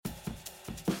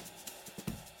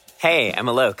Hey, I'm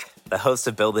Alok, the host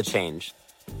of Build the Change,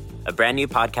 a brand new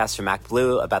podcast from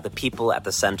MacBlue about the people at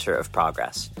the center of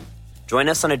progress. Join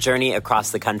us on a journey across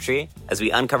the country as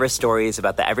we uncover stories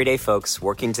about the everyday folks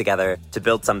working together to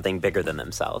build something bigger than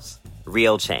themselves.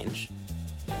 Real change.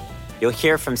 You'll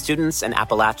hear from students in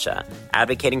Appalachia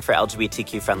advocating for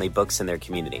LGBTQ-friendly books in their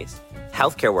communities,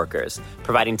 healthcare workers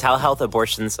providing telehealth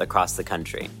abortions across the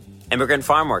country, immigrant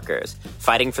farm workers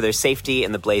fighting for their safety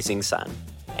in the blazing sun,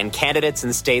 and candidates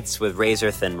in states with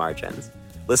razor-thin margins.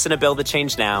 Listen to Build the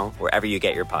Change now, wherever you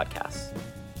get your podcasts.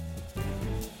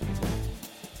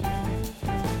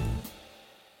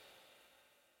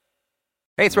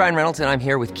 Hey, it's Ryan Reynolds, and I'm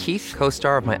here with Keith,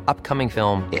 co-star of my upcoming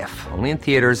film, If, only in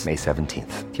theaters May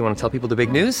 17th. Do you want to tell people the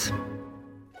big news?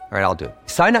 All right, I'll do it.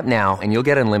 Sign up now and you'll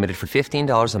get unlimited for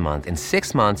 $15 a month and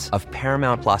 6 months of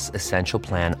Paramount Plus Essential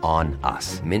Plan on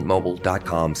us.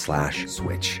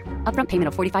 MintMobile.com/switch. Upfront payment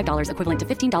of $45 equivalent to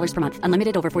 $15 per month.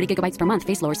 Unlimited over 40 gigabytes per month.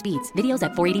 Face lower speeds. Videos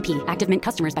at 480p. Active Mint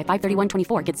customers by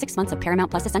 531.24 get 6 months of Paramount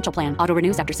Plus Essential Plan. Auto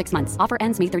renews after 6 months. Offer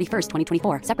ends May 31st,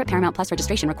 2024. Separate Paramount Plus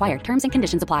registration required. Terms and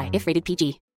conditions apply if rated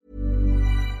PG.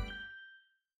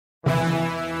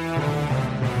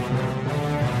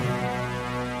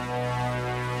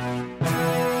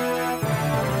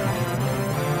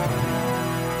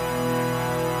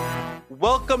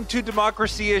 Welcome to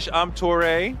Democracy-ish. I'm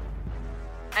Torre.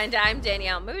 And I'm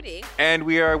Danielle Moody. And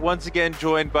we are once again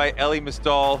joined by Ellie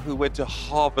Mistal, who went to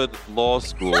Harvard Law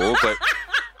School. But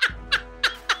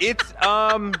it's,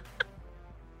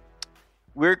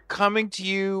 we're coming to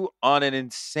you on an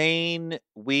insane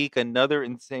week, another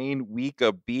insane week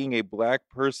of being a Black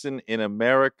person in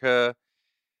America.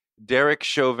 Derek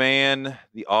Chauvin,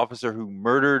 the officer who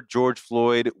murdered George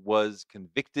Floyd, was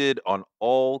convicted on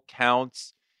all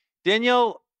counts.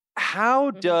 Danielle,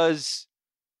 how does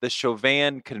the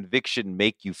Chauvin conviction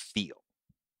make you feel?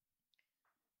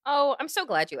 Oh, I'm so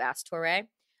glad you asked, Torre.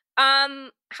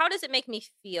 How does it make me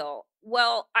feel?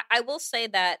 Well, I will say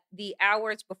that the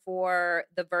hours before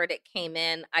the verdict came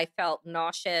in, I felt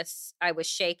nauseous. I was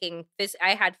shaking.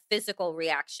 I had physical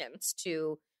reactions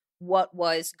to what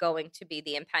was going to be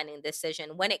the impending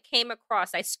decision. When it came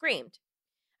across, I screamed.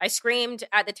 I screamed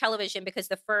at the television because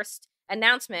the first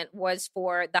announcement was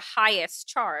for the highest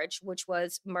charge, which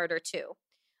was murder 2.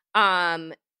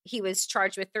 He was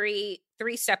charged with three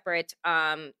separate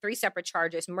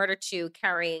charges, murder 2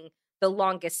 carrying the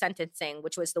longest sentencing,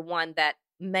 which was the one that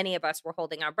many of us were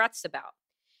holding our breaths about.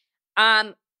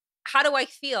 How do I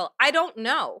feel? I don't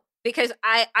know, because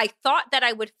I thought that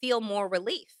I would feel more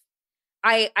relief.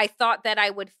 I thought that I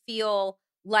would feel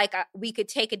like we could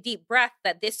take a deep breath,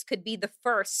 that this could be the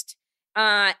first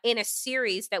in a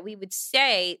series that we would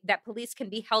say that police can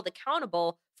be held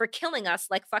accountable for killing us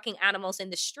like fucking animals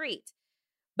in the street.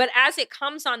 But as it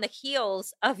comes on the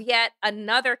heels of yet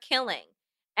another killing,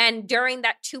 and during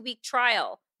that 2-week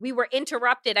trial, we were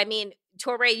interrupted. I mean,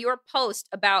 Torre, your post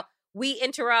about we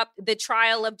interrupt the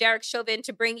trial of Derek Chauvin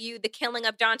to bring you the killing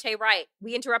of Daunte Wright.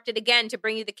 We interrupted again to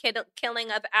bring you the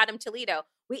killing of Adam Toledo.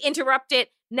 We interrupt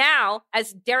it now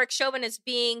as Derek Chauvin is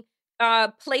being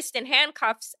placed in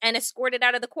handcuffs and escorted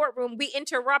out of the courtroom. We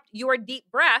interrupt your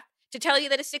deep breath to tell you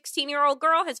that a 16-year-old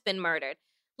girl has been murdered.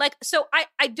 So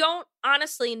I don't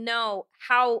honestly know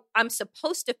how I'm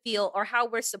supposed to feel or how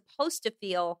we're supposed to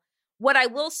feel. What I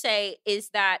will say is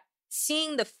that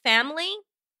seeing the family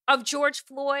of George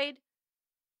Floyd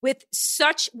with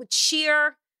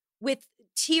cheer, with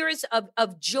tears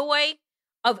of joy,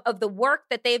 of the work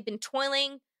that they've been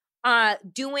toiling,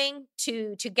 doing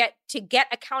to get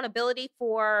accountability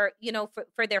for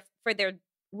their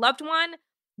loved one,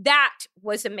 that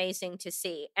was amazing to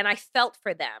see, and I felt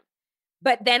for them.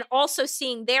 But then also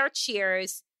seeing their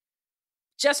cheers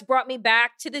just brought me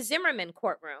back to the Zimmerman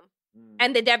courtroom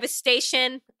and the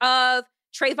devastation of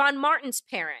Trayvon Martin's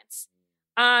parents,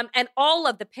 and all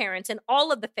of the parents and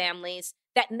all of the families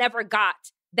that never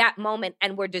got that moment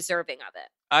and were deserving of it.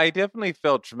 I definitely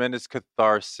felt tremendous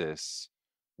catharsis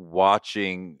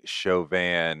watching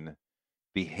Chauvin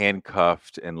be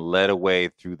handcuffed and led away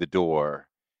through the door,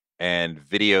 and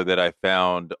video that I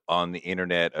found on the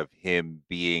internet of him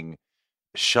being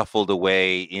shuffled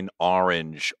away in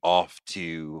orange off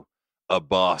to a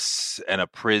bus and a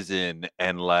prison,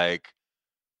 and like,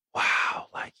 wow,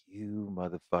 like, you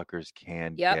motherfuckers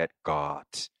can get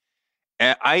got.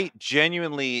 And I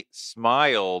genuinely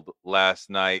smiled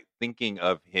last night thinking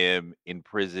of him in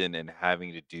prison and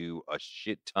having to do a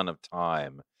shit ton of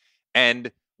time,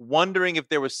 and wondering if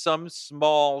there was some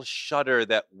small shudder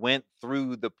that went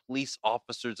through the police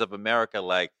officers of America,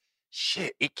 like,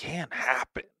 shit, it can't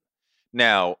happen.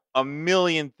 Now, a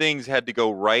million things had to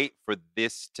go right for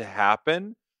this to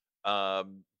happen.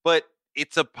 but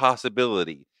it's a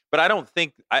possibility. But I don't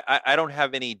think I don't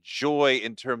have any joy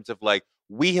in terms of like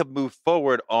we have moved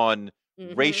forward on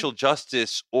racial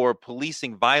justice or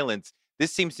policing violence.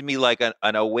 This seems to me like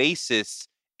an oasis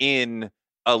in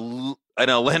in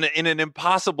an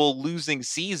impossible losing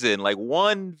season, like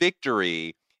one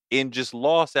victory in just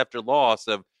loss after loss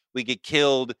of we get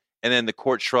killed and then the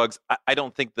court shrugs. I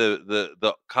don't think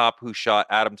the cop who shot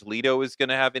Adam Toledo is going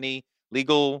to have any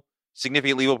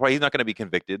significant legal part. He's not going to be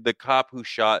convicted. The cop who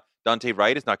shot Dante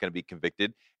Wright is not going to be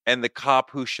convicted. And the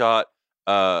cop who shot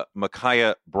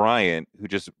Micaiah Bryant, who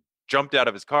just jumped out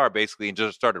of his car basically and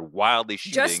just started wildly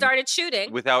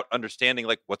shooting. Without understanding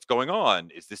like what's going on.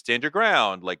 Is this stand your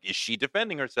ground? Like, is she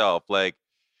defending herself? Like,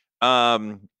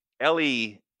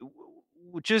 Ellie,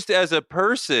 just as a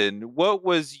person, what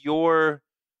is your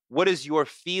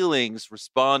feelings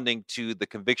responding to the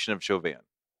conviction of Chauvin?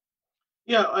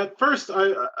 Yeah, at first,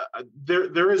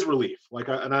 there is relief. Like,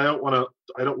 I don't want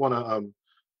to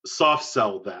soft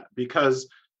sell that, because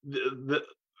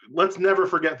let's never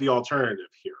forget the alternative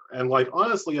here. And like,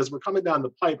 honestly, as we're coming down the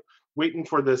pipe, waiting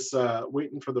for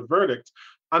the verdict,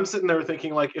 I'm sitting there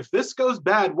thinking, like, if this goes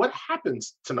bad, what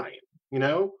happens tonight? You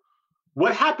know,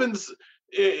 what happens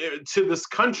to this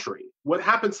country? What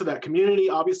happens to that community?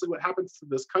 Obviously, what happens to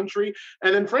this country?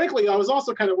 And then, frankly, I was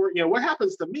also kind of worried, what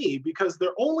happens to me? Because there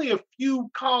are only a few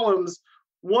columns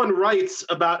one writes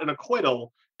about an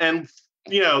acquittal, and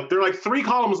there are like 3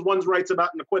 columns one writes about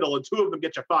an acquittal, and 2 of them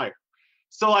get you fired.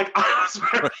 So, like, I was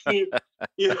very,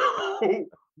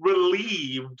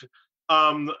 relieved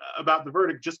about the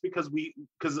verdict, just because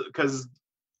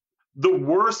the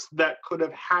worst that could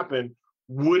have happened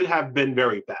would have been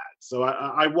very bad. So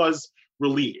I was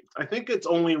relieved. I think it's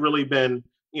only really been,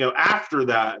 after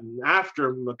that, and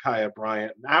after Micaiah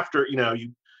Bryant, and after,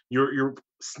 you're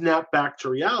snap back to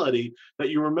reality, that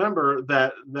you remember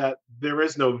that there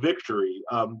is no victory.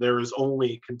 There is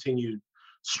only continued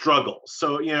struggle.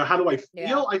 So, how do I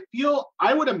feel?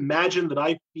 I would imagine that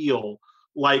I feel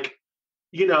like,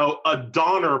 a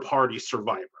Donner Party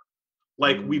survivor.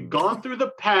 Like, we've gone through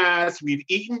the past, we've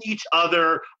eaten each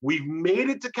other, we've made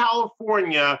it to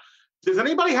California. Does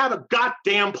anybody have a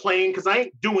goddamn plane? Because I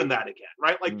ain't doing that again,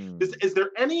 right? Like, is there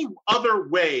any other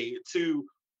way to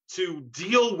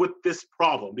deal with this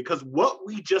problem? Because what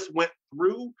we just went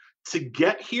through to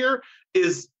get here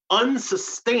is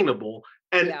unsustainable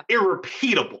and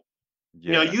irrepeatable.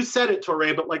 Yeah. You said it,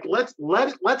 Torre, but like, let's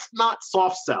not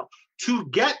soft sell. To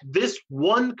get this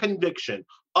one conviction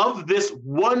of this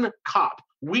one cop,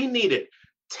 we needed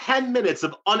 10 minutes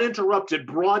of uninterrupted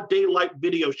broad daylight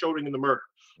video showing the murder.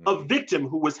 A victim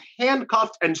who was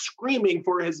handcuffed and screaming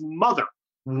for his mother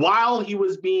while he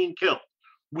was being killed.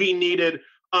 We needed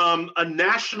a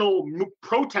national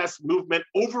protest movement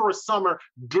over a summer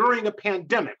during a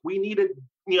pandemic. We needed,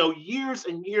 years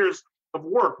and years of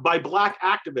work by Black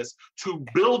activists to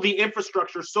build the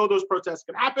infrastructure so those protests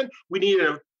could happen. We needed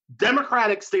a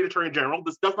Democratic state attorney general.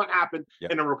 This does not happen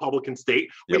in a Republican state.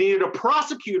 We needed a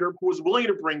prosecutor who was willing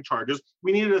to bring charges.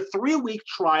 We needed a 3-week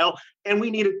trial, and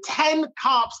we needed 10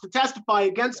 cops to testify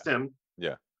against him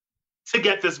to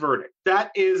get this verdict.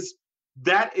 That is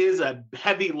a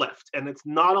heavy lift, and it's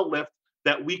not a lift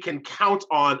that we can count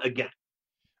on again.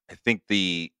 I think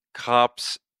the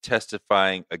cops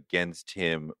testifying against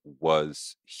him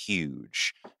was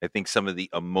huge. I think some of the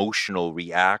emotional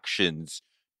reactions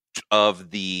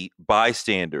of the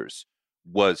bystanders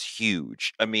was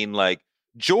huge. I mean, like,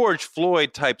 George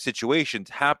Floyd type situations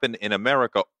happen in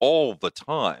America all the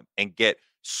time and get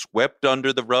swept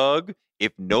under the rug.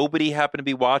 If nobody happened to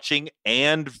be watching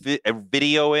and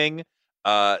videoing,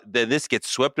 then this gets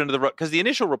swept under the rug. Because the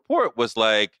initial report was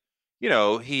like,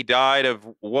 he died of,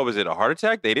 what was it, a heart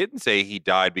attack? They didn't say he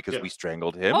died because we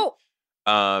strangled him. Oh,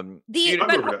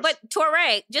 but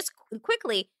Torre, just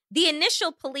quickly, the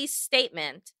initial police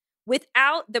statement,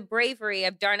 without the bravery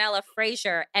of Darnella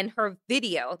Frazier and her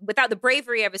video, without the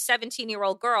bravery of a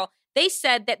 17-year-old girl, they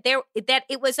said that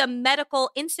it was a medical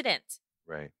incident.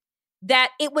 Right.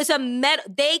 That it was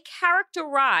they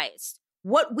characterized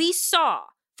what we saw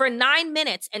for 9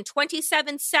 minutes and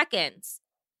 27 seconds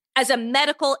as a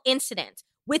medical incident.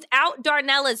 Without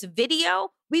Darnella's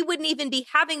video, we wouldn't even be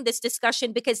having this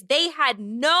discussion, because they had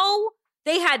no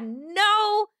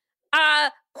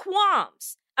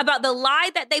qualms about the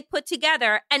lie that they put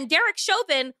together. And Derek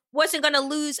Chauvin wasn't going to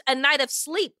lose a night of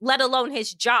sleep, let alone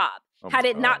his job, had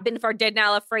it not been for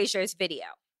Darnella Frazier's video.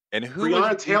 And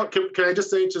Breonna Taylor, can I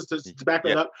just say, just to back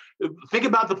that up, think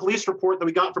about the police report that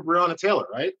we got for Breonna Taylor,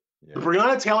 right? Yeah. The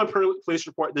Breonna Taylor police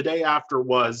report the day after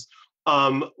was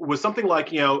was something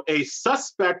like, a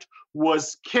suspect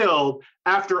was killed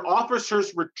after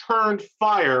officers returned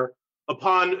fire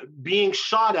upon being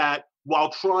shot at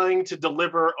while trying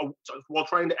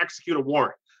to execute a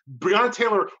warrant. Breonna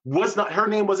Taylor her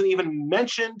name wasn't even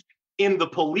mentioned in the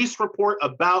police report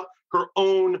about her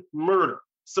own murder.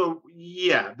 So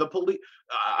yeah, the police,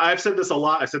 I've said this a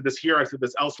lot. I said this here, I said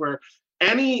this elsewhere.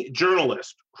 Any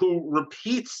journalist who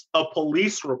repeats a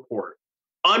police report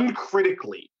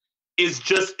uncritically is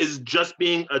just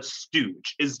being a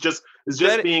stooge. Is just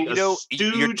being a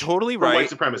stooge. You're totally for right. White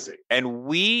supremacy. And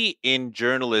we in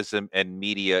journalism and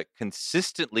media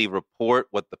consistently report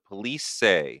what the police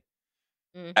say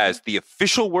as the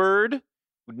official word.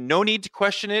 No need to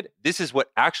question it. This is what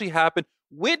actually happened.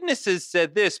 Witnesses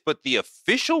said this, but the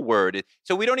official word.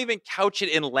 So we don't even couch it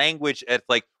in language as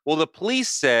like, well, the police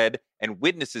said, and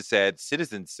witnesses said,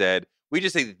 citizens said. We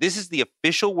just say this is the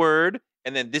official word,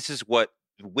 and then this is what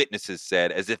witnesses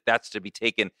said, as if that's to be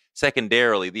taken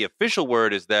secondarily. The official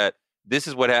word is that this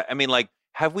is what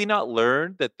have we not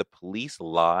learned that the police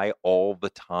lie all the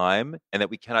time and that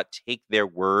we cannot take their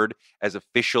word as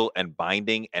official and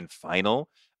binding and final?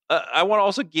 I want to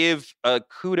also give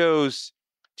kudos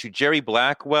to Jerry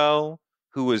Blackwell,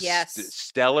 who was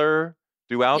stellar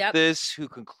throughout this, who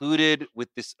concluded with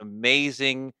this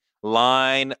amazing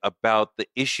line about the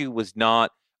issue was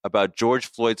not about George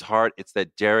Floyd's heart, it's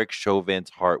that Derek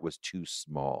Chauvin's heart was too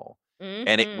small.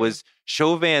 And it was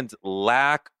Chauvin's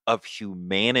lack of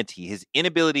humanity, his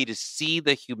inability to see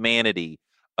the humanity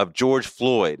of George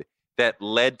Floyd that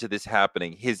led to this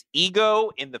happening. His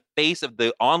ego in the face of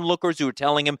the onlookers who were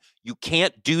telling him, you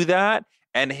can't do that,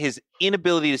 and his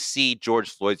inability to see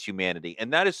George Floyd's humanity.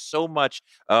 And that is so much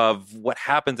of what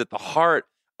happens at the heart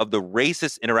of the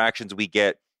racist interactions we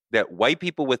get, that white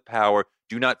people with power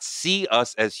do not see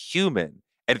us as human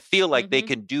and feel like they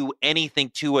can do anything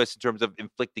to us in terms of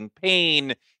inflicting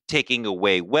pain, taking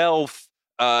away wealth,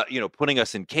 putting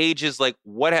us in cages. Like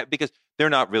because they're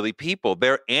not really people.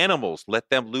 They're animals. Let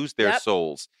them lose their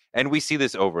souls. And we see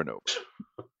this over and over.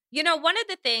 One of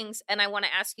the things, and I want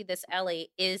to ask you this,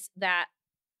 Ellie, is that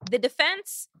the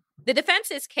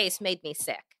defense's case made me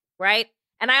sick, right?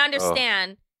 And I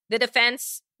understand the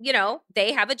defense,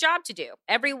 they have a job to do.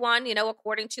 Everyone,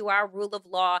 according to our rule of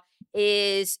law,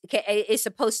 is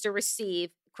supposed to receive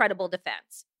credible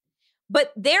defense.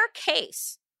 But their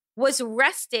case was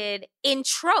rested in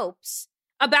tropes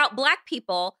about Black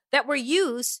people that were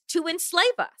used to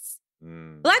enslave us.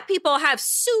 Black people have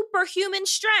superhuman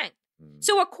strength.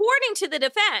 So according to the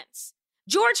defense,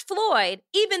 George Floyd,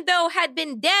 even though had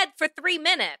been dead for 3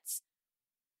 minutes,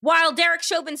 while Derek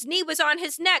Chauvin's knee was on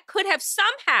his neck, could have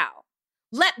somehow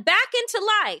let back into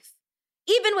life,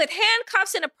 even with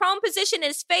handcuffs in a prone position and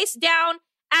his face down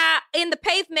in the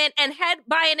pavement and head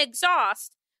by an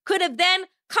exhaust, could have then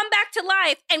come back to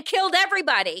life and killed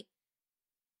everybody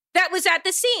that was at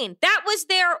the scene. That was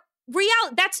their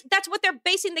reality. That's what they're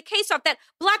basing the case off, that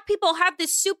Black people have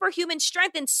this superhuman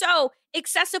strength, and so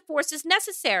excessive force is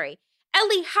necessary.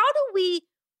 Ellie, how do we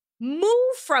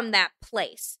move from that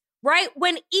place, right?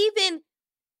 When even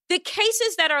the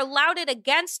cases that are lauded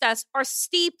against us are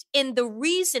steeped in the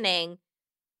reasoning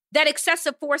that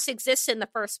excessive force exists in the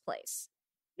first place.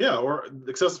 Yeah, or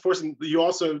excessive force. And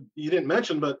you didn't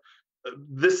mention, but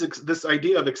this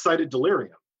idea of excited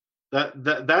delirium.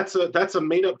 That's a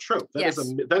made up trope.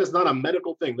 That is not a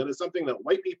medical thing. That is something that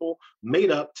white people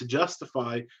made up to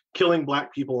justify killing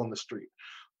Black people on the street.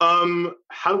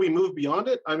 How do we move beyond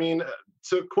it? I mean,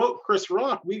 to quote Chris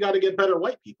Rock, we got to get better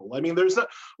white people. I mean, there's not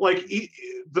like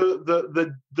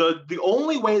the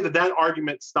only way that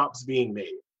argument stops being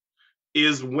made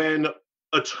is when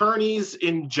attorneys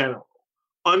in general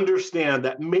understand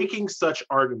that making such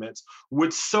arguments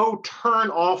would so turn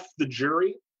off the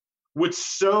jury, would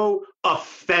so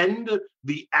offend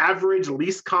the average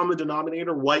least common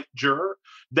denominator white juror,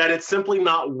 that it's simply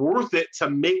not worth it to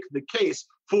make the case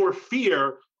for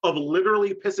fear of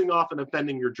literally pissing off and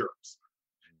offending your jurors.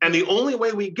 And the only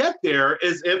way we get there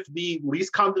is if the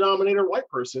least common denominator white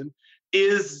person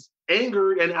is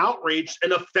angered and outraged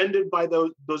and offended by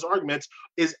those arguments,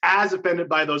 is as offended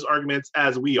by those arguments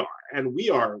as we are. And we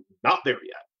are not there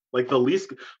yet.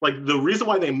 The reason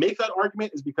why they make that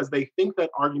argument is because they think that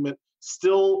argument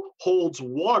still holds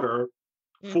water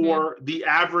for the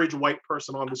average white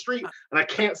person on the street. And I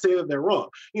can't say that they're wrong.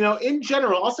 In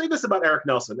general, I'll say this about Eric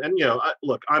Nelson. And,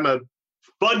 look, I'm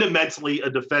fundamentally a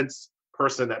defense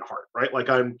person at heart, right? Like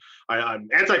I'm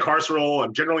anti-carceral,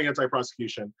 I'm generally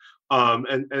anti-prosecution.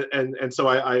 And so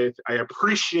I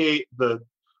appreciate the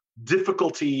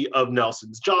difficulty of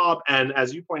Nelson's job. And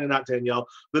as you pointed out, Danielle,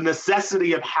 the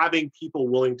necessity of having people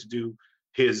willing to do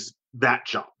his that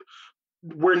jump.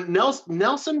 Where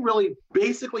Nelson really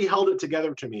basically held it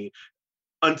together to me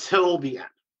until the end.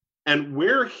 And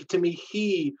where, to me,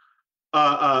 he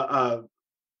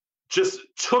just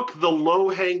took the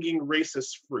low-hanging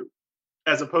racist fruit,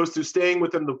 as opposed to staying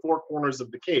within the four corners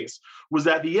of the case, was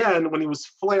at the end when he was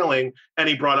flailing and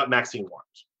he brought up Maxine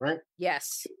Waters, right?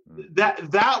 Yes.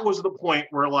 That was the point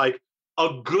where, like,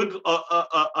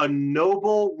 a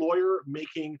noble lawyer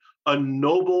making a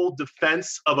noble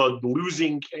defense of a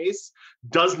losing case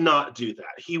does not do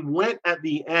that. He went at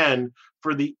the end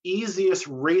for the easiest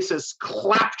racist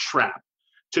claptrap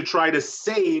to try to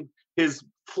save his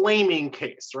flaming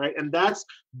case, right? And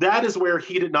that is where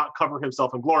he did not cover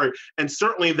himself in glory. And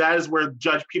certainly that is where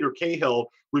Judge Peter Cahill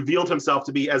revealed himself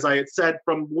to be, as I had said,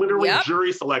 from literally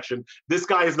jury selection, this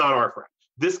guy is not our friend.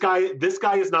 This guy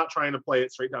is not trying to play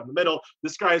it straight down the middle.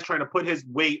 This guy is trying to put his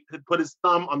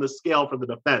thumb on the scale for the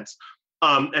defense.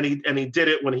 And he did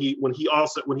it when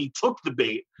he took the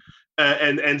bait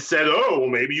and said, "Oh,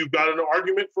 maybe you've got an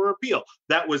argument for appeal."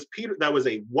 That was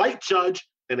a white judge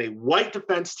and a white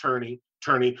defense attorney,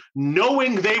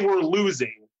 knowing they were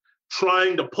losing,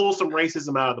 trying to pull some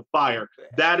racism out of the fire.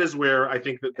 That is where I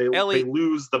think that they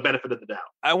lose the benefit of the doubt.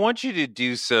 I want you to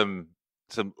do some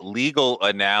legal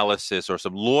analysis or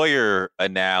some lawyer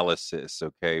analysis,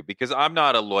 okay? Because I'm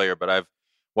not a lawyer, but I've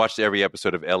watched every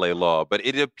episode of LA Law. But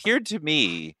it appeared to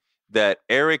me that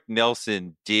Eric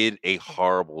Nelson did a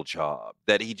horrible job,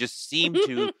 that he just seemed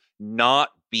to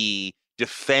not be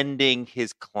defending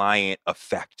his client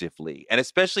effectively. And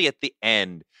especially at the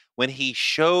end, when he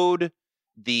showed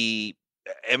he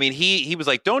was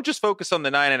like, don't just focus on the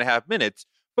 9.5 minutes,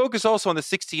 focus also on the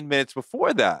 16 minutes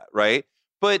before that, right?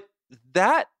 But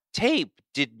that tape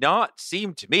did not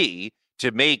seem to me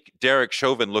to make Derek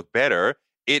Chauvin look better.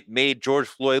 It made George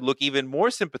Floyd look even more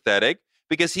sympathetic,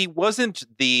 because he wasn't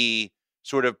the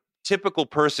sort of typical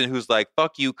person who's like,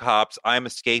 fuck you, cops, I'm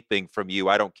escaping from you,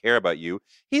 I don't care about you.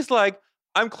 He's like,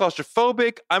 I'm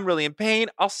claustrophobic, I'm really in pain,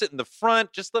 I'll sit in the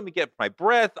front, just let me get my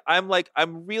breath. I'm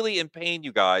really in pain,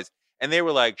 you guys. And they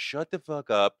were like, shut the fuck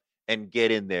up and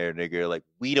get in there, nigga. Like,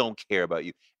 we don't care about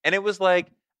you. And it was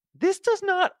like, this does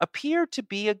not appear to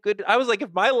be a good... I was like,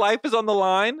 if my life is on the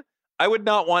line, I would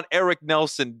not want Eric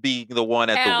Nelson being the one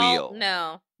at the wheel.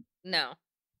 No.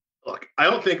 Look, I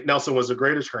don't think Nelson was a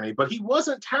great attorney, but he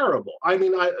wasn't terrible. I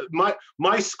mean,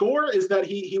 my score is that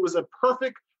he was a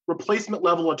perfect replacement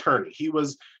level attorney. He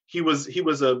was a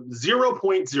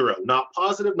 0.0, not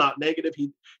positive, not negative.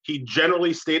 He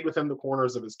generally stayed within the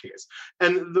corners of his case.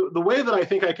 And the way that I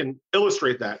think I can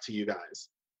illustrate that to you guys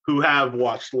who have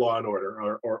watched Law and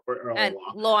Order or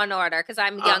Law and Order, because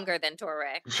I'm younger than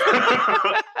Torre.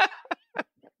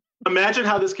 Imagine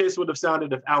how this case would have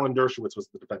sounded if Alan Dershowitz was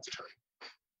the defense attorney.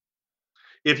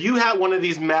 If you had one of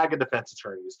these MAGA defense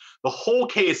attorneys, the whole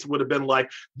case would have been like,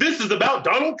 this is about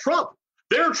Donald Trump.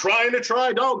 They're trying to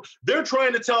try Donald. They're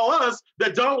trying to tell us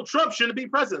that Donald Trump shouldn't be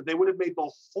president. They would have made the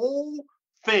whole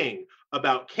thing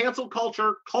about cancel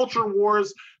culture, culture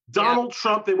wars, Donald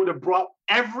Trump. They would have brought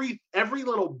every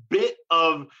little bit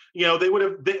of,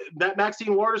 that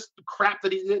Maxine Waters crap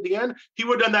that he did at the end, he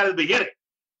would have done that at the beginning.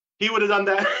 He would have done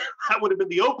that. That would have been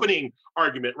the opening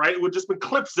argument, right? It would have just been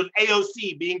clips of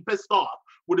AOC being pissed off,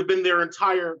 would have been their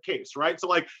entire case, right?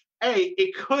 So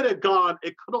it could have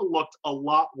looked a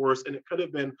lot worse, and it could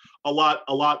have been a lot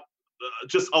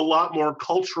more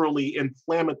culturally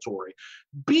inflammatory.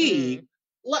 B,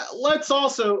 let's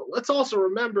also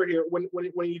remember here when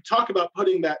you talk about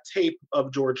putting that tape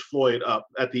of George Floyd up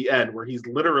at the end, where he's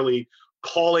literally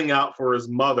calling out for his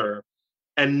mother,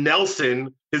 and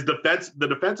Nelson, the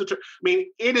defense attorney. I mean,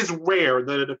 it is rare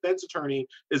that a defense attorney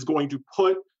is going to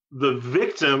put the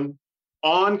victim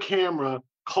on camera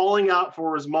calling out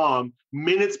for his mom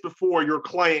minutes before your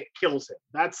client kills him.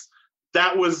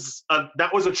 That was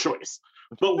a choice.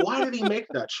 But why did he make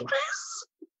that choice?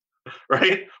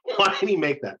 Right? Why did he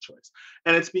make that choice?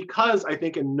 And it's because I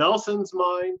think in Nelson's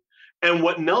mind, and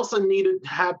what Nelson needed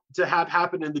to have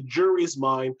happen in the jury's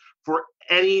mind for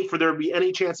there to be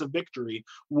any chance of victory,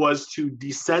 was to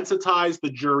desensitize the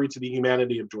jury to the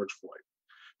humanity of George Floyd.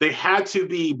 They had to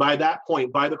be, by that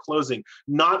point, by the closing,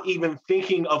 not even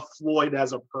thinking of Floyd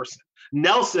as a person.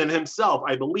 Nelson himself,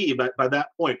 I believe, by that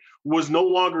point, was no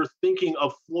longer thinking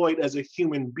of Floyd as a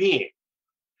human being.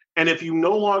 And if you're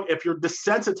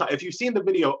desensitized, if you've seen the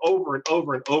video over and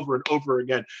over and over and over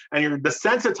again, and you're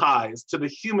desensitized to the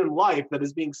human life that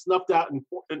is being snuffed out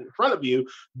in front of you,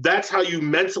 that's how you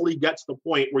mentally get to the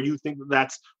point where you think that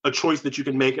that's a choice that you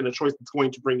can make and a choice that's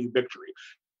going to bring you victory.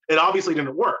 It obviously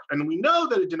didn't work. And we know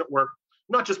that it didn't work.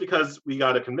 not just because we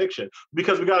got a conviction,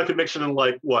 because we got a conviction in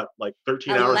like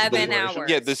 13 hours? 11 hours.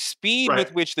 Yeah, the speed Right.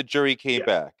 with which the jury came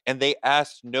back and they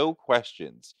asked no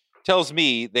questions tells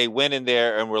me they went in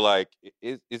there and were like,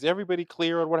 is everybody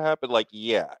clear on what happened? Like,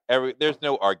 yeah, there's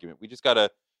no argument. We just gotta,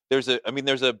 there's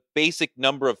a basic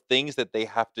number of things that they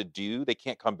have to do. They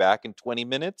can't come back in 20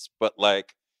 minutes, but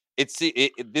like,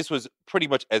 this was pretty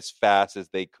much as fast as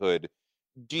they could.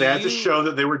 They had to show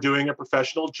that they were doing a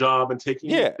professional job and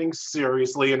taking things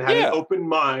seriously and having an open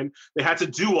mind. They had to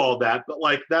do all that, but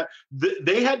like that,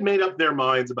 they had made up their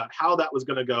minds about how that was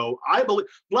going to go. I believe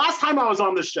last time I was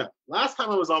on this show, last time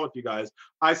I was on with you guys,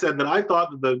 I said that I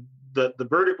thought that the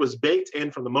verdict was baked in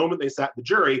from the moment they sat the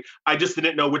jury. I just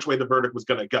didn't know which way the verdict was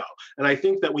going to go. And I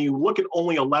think that when you look at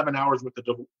only 11 hours with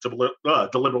the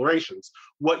deliberations,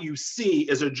 what you see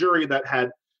is a jury that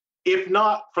had, if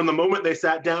not from the moment they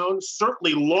sat down,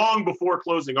 certainly long before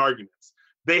closing arguments,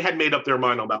 they had made up their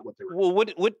mind about what they were doing. Well,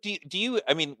 what do you,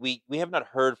 I mean, we have not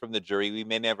heard from the jury. We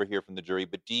may never hear from the jury,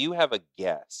 but do you have a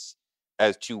guess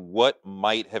as to what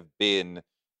might have been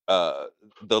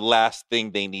the last thing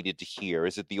they needed to hear?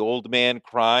 Is it the old man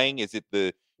crying? Is it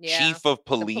the chief of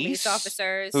police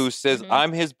officers who says,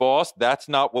 I'm his boss? That's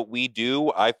not what we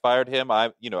do. I fired him.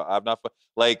 I'm not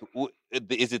like,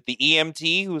 is it the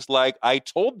EMT who's like, I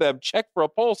told them check for a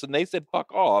pulse and they said,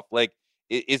 fuck off. Like,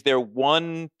 is there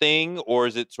one thing, or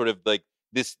is it sort of like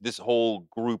this whole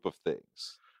group of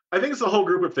things? I think it's a whole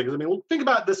group of things. I mean, think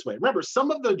about it this way. Remember,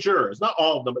 some of the jurors, not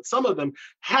all of them, but some of them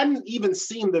hadn't even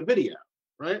seen the video,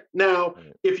 right? Now,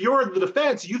 if you're the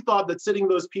defense, you thought that sitting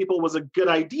those people was a good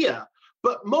idea.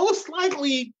 But most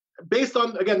likely, based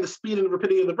on, again, the speed and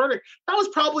rapidity of the verdict, that was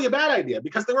probably a bad idea,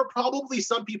 because there were probably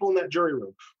some people in that jury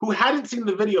room who hadn't seen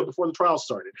the video before the trial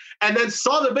started and then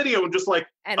saw the video and just like,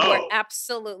 were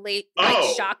absolutely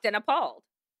shocked and appalled.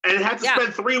 And had to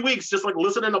spend 3 weeks just like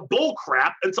listening to bull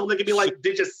crap until they could be like,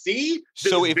 did you see?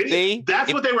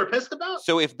 That's what they were pissed about?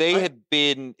 So if they had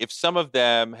been, if some of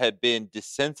them had been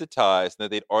desensitized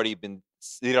and they'd already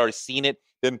seen it,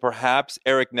 then perhaps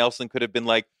Eric Nelson could have been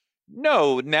like,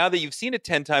 no, now that you've seen it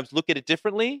 10 times, look at it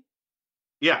differently.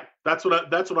 Yeah, that's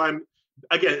what I'm,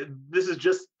 again, this is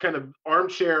just kind of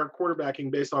armchair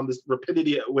quarterbacking based on this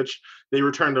rapidity at which they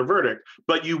returned the verdict.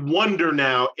 But you wonder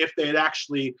now if they had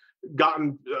actually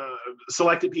gotten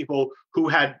selected people who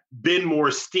had been more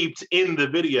steeped in the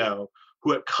video,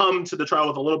 who had come to the trial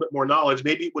with a little bit more knowledge,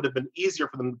 maybe it would have been easier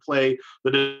for them to play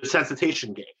the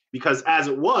desensitization game. Because as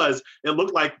it was, it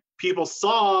looked like people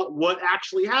saw what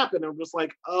actually happened and were just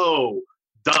like, oh,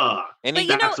 duh. But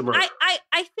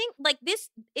I think like this,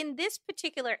 in this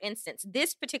particular instance,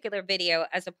 this particular video,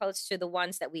 as opposed to the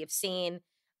ones that we have seen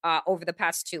over the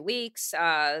past 2 weeks,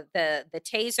 the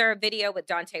taser video with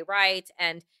Dante Wright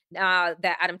and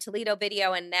the Adam Toledo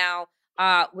video, and now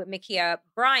with Ma'Khia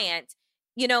Bryant,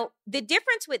 the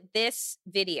difference with this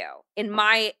video, in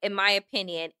my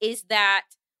opinion, is that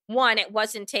one, it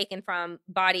wasn't taken from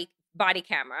body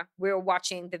camera. We were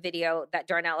watching the video that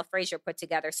Darnella Frazier put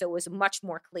together, so it was much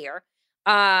more clear,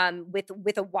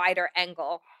 with a wider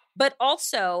angle, but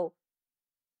also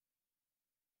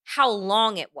how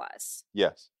long it was.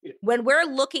 Yes. When we're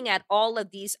looking at all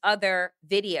of these other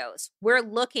videos, we're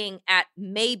looking at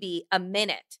maybe a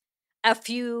minute, a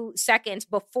few seconds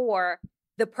before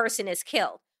the person is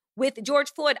killed. With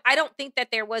George Floyd, I don't think that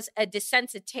there was a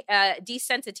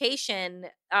desensitization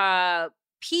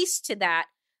piece to that,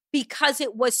 because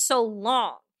it was so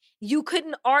long. You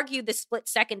couldn't argue the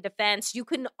split-second defense. You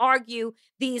couldn't argue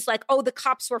these like, oh, the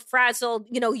cops were frazzled.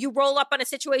 You roll up on a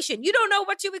situation. You don't know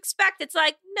what you expect. It's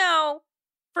like, no,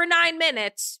 for 9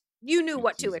 minutes, you knew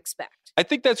what to expect. I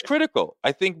think that's critical.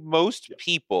 I think most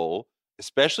people,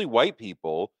 especially white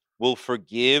people, will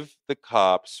forgive the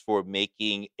cops for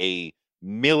making a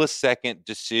millisecond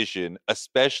decision,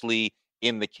 especially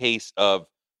in the case of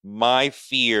my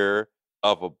fear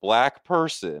of a black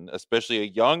person, especially a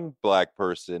young black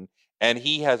person, and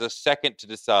he has a second to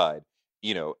decide.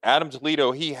 Adam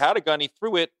Toledo, he had a gun, he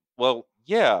threw it. Well,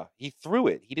 yeah, he threw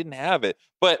it. He didn't have it.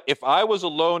 But if I was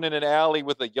alone in an alley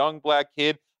with a young black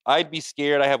kid, I'd be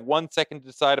scared. I have 1 second to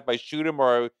decide if I shoot him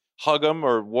or I hug him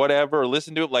or whatever, or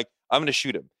listen to it. Like, I'm going to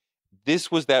shoot him.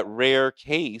 This was that rare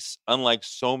case, unlike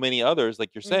so many others, like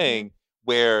you're saying,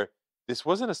 where this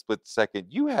wasn't a split second.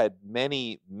 You had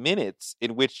many minutes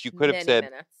in which you could have said,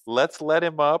 let's let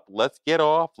him up. Let's get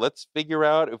off. Let's figure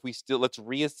out if let's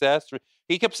reassess.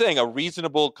 He kept saying a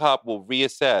reasonable cop will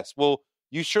reassess. Well,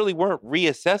 you surely weren't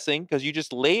reassessing because you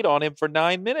just laid on him for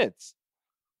 9 minutes.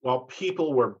 Well,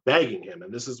 people were begging him.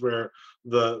 And this is where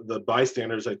the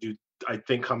bystanders, I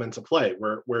think, come into play,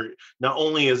 where not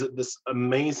only is it this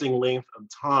amazing length of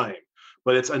time,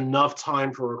 but it's enough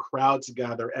time for a crowd to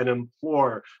gather and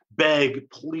implore, beg,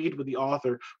 plead with the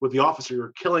officer,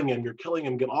 you're killing him,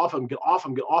 get off him, get off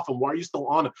him, get off him. Why are you still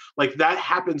on him? Like that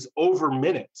happens over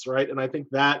minutes, right? And I think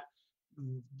that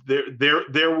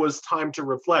there was time to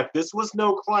reflect. This was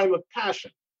no crime of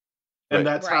passion. And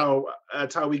that's how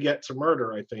we get to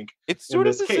murder, I think, it's in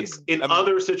this case. In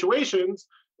other situations,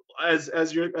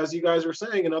 as you guys are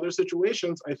saying, in other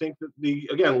situations, I think that the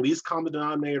least common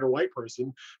denominator white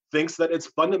person thinks that it's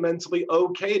fundamentally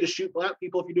okay to shoot black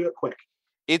people if you do it quick.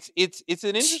 It's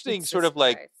an interesting sort of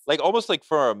like almost like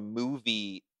for a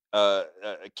movie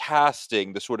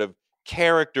casting, the sort of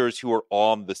characters who are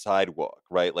on the sidewalk,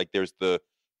 right? Like there's the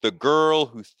girl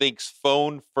who thinks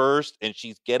phone first, and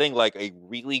she's getting like a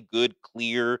really good,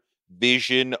 clear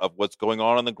vision of what's going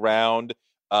on the ground.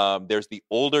 There's the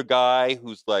older guy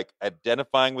who's like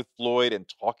identifying with Floyd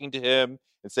and talking to him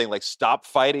and saying like, stop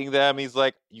fighting them. He's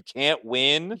like, you can't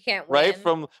win. Right?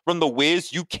 From the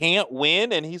Wiz, you can't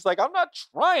win. And he's like, I'm not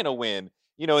trying to win.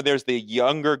 You know, and there's the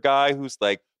younger guy who's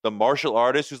like the martial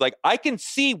artist who's like, I can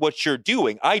see what you're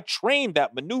doing. I trained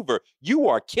that maneuver. You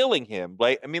are killing him.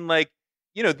 Right? I mean, like,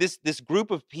 you know, this group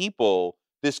of people,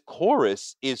 this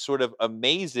chorus is sort of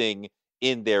amazing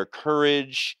in their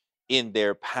courage, in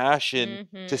their passion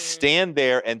to stand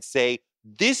there and say,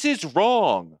 this is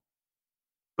wrong.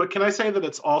 But can I say that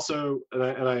it's also, and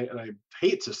I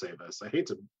hate to say this, I hate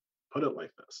to put it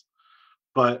like this,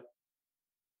 but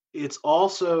it's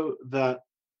also that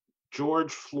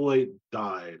George Floyd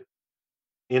died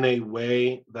in a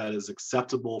way that is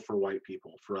acceptable for white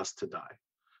people, for us to die.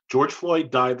 George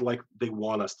Floyd died like they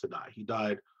want us to die. He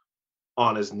died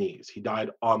on his knees. He died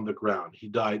on the ground. He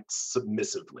died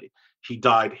submissively. He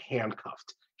died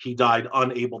handcuffed. He died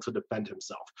unable to defend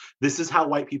himself. This is how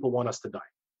white people want us to die.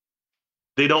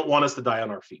 They don't want us to die on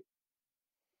our feet.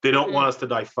 They don't want us to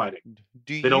die fighting.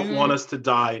 They don't want us to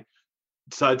die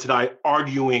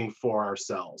arguing for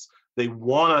ourselves. They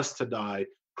want us to die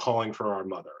calling for our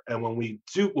mother. And when we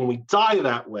die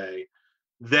that way,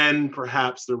 then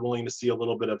perhaps they're willing to see a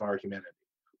little bit of our humanity.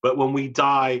 But when we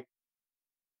die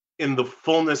in the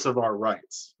fullness of our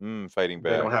rights, fighting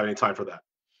back, they don't have any time for that.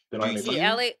 They don't have any time.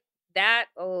 Ellie,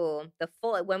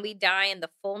 when we die in the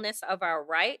fullness of our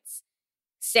rights,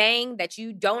 saying that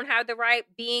you don't have the right,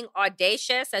 being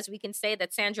audacious, as we can say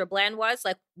that Sandra Bland was,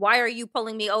 like, why are you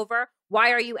pulling me over?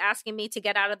 Why are you asking me to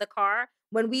get out of the car?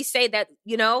 When we say that,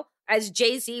 you know, as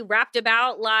Jay-Z rapped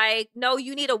about, like, no,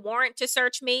 you need a warrant to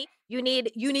search me. You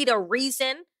need a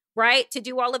reason, right, to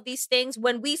do all of these things.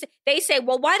 When they say,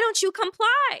 well, why don't you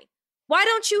comply? Why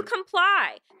don't you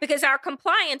comply? Because our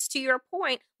compliance, to your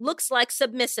point, looks like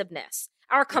submissiveness.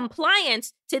 Our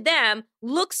compliance to them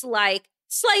looks like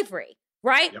slavery,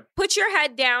 right? Yep. Put your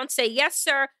head down, say, yes,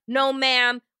 sir, no,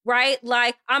 ma'am, right?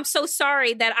 Like, I'm so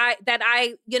sorry that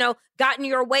I, you know, got in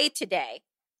your way today,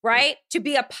 right? To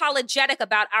be apologetic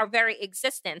about our very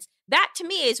existence. That to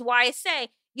me is why I say,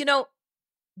 you know,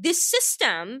 this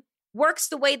system works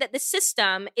the way that the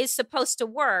system is supposed to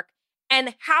work.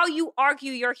 And how you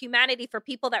argue your humanity for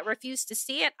people that refuse to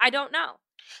see it, I don't know.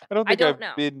 I don't think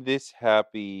I've been this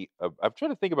happy. I'm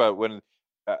trying to think about when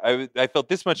I felt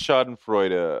this much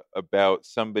schadenfreude about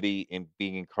somebody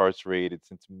being incarcerated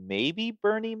since maybe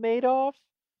Bernie Madoff.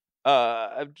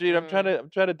 I'm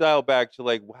trying to dial back to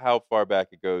like how far back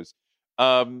it goes.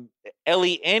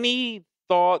 Ellie, any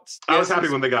thoughts? I was happy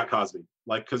when they got Cosby,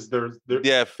 like, because there's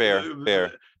fair,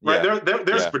 right?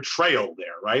 There's betrayal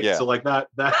there, right? Yeah. So like that.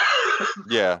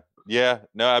 yeah,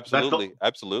 no, absolutely,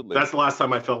 absolutely. That's the last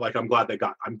time I felt like I'm glad they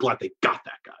got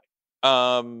that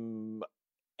guy.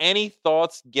 Any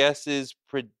thoughts, guesses,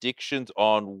 predictions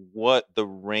on what the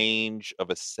range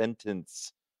of a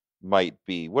sentence might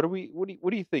be? What do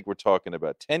you think we're talking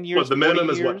about? 10 years? Well, the minimum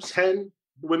is what, 10?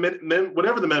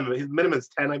 Whatever the minimum, his minimum is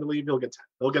 10, I believe. He'll get 10.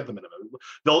 They'll get the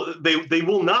minimum. They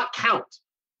will not count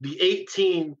the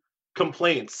 18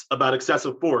 complaints about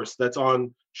excessive force that's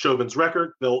on Chauvin's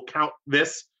record. They'll count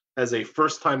this as a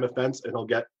first-time offense, and he'll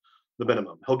get the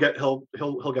minimum. He'll get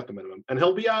the minimum, and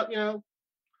he'll be out. You know,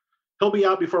 he'll be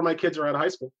out before my kids are out of high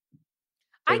school.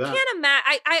 I can't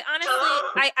imagine. I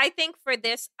honestly, I think for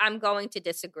this, I'm going to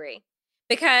disagree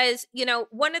because, you know,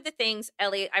 one of the things,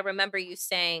 Elliot, I remember you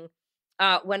saying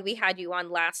when we had you on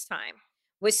last time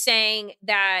was saying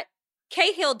that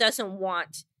Cahill doesn't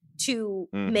want to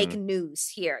make news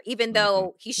here, even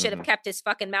though he should have kept his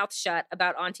fucking mouth shut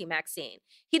about Auntie Maxine.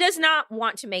 He does not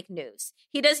want to make news.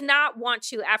 He does not want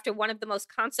to, after one of the most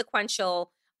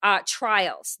consequential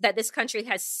trials that this country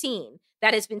has seen,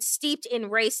 that has been steeped in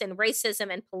race and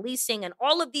racism and policing and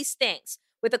all of these things,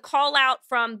 with a call out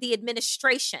from the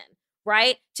administration,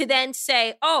 right? To then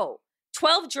say, oh,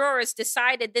 12 jurors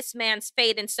decided this man's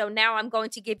fate, and so now I'm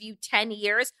going to give you 10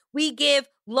 years. We give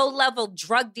low-level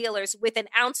drug dealers with an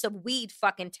ounce of weed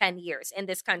fucking 10 years in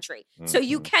this country. Mm-hmm. So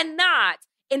you cannot,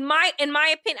 in my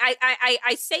opinion,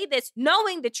 I say this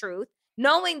knowing the truth,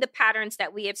 knowing the patterns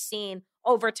that we have seen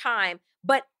over time,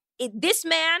 but this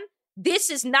man, this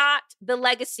is not the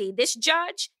legacy. This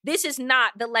judge, this is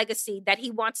not the legacy that he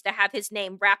wants to have his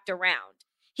name wrapped around.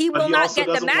 He will not get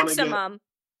the maximum,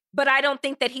 but I don't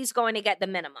think that he's going to get the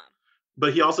minimum.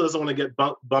 But he also doesn't want to get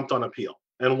bumped on appeal.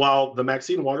 And while the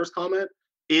Maxine Waters comment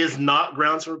is not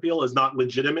grounds for appeal, is not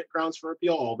legitimate grounds for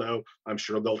appeal, although I'm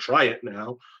sure they'll try it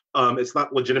now, it's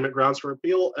not legitimate grounds for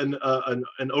appeal, and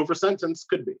an over sentence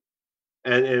could be.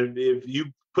 And if you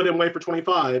put him away for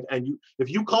 25, and if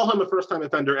you call him a first-time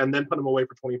offender and then put him away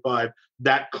for 25,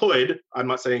 that could, I'm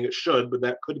not saying it should, but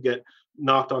that could get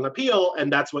knocked on appeal,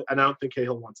 and I don't think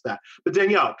Cahill wants that. But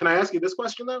Danielle, can I ask you this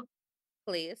question, though?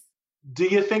 Please. Do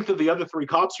you think that the other 3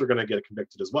 cops are going to get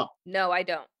convicted as well? No, I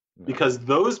don't. Because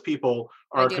those people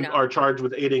are charged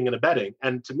with aiding and abetting,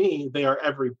 and to me, they are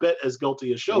every bit as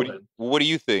guilty as Chauvin. What do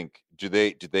you think? Do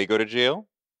they go to jail?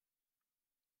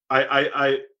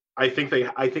 I think they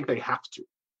have to.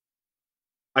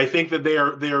 I think that they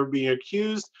are being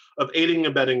accused of aiding and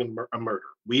abetting a murder.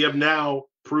 We have now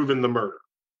proven the murder.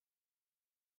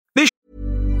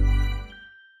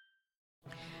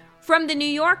 From The New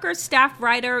Yorker staff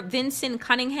writer Vincent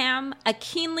Cunningham, a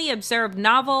keenly observed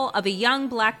novel of a young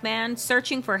Black man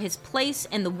searching for his place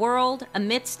in the world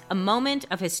amidst a moment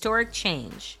of historic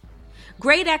change.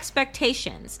 Great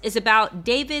Expectations is about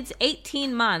David's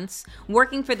 18 months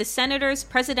working for the senator's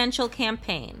presidential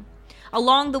campaign.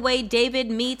 Along the way,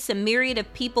 David meets a myriad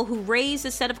of people who raise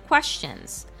a set of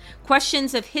questions.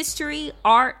 Questions of history,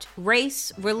 art,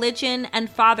 race, religion, and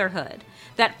fatherhood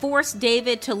that force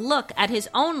David to look at his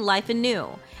own life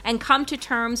anew and come to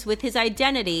terms with his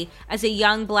identity as a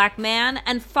young Black man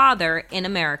and father in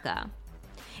America.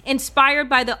 Inspired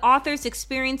by the author's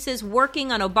experiences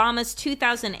working on Obama's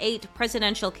 2008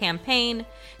 presidential campaign,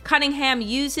 Cunningham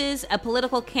uses a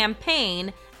political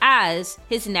campaign as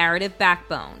his narrative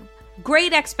backbone.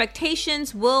 Great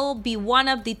Expectations will be one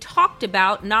of the talked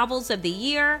about novels of the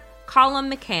year,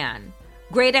 Colum McCann.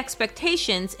 Great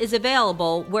Expectations is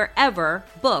available wherever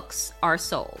books are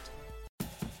sold.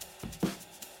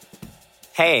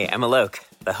 Hey, I'm Alok,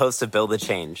 the host of Build the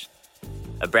Change,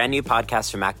 a brand new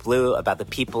podcast from MacBlue about the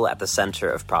people at the center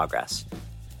of progress.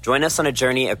 Join us on a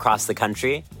journey across the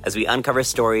country as we uncover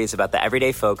stories about the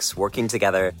everyday folks working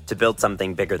together to build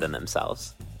something bigger than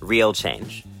themselves. Real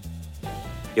change.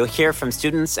 You'll hear from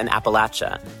students in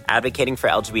Appalachia advocating for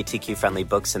LGBTQ-friendly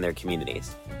books in their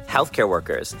communities, healthcare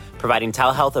workers providing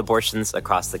telehealth abortions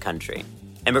across the country,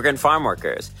 immigrant farm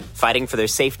workers fighting for their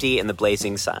safety in the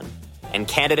blazing sun, and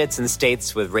candidates in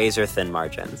states with razor-thin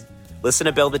margins. Listen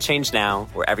to Build the Change now,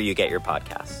 wherever you get your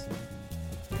podcasts.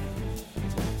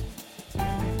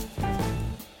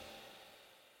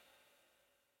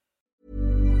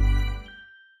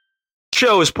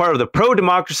 Show is part of the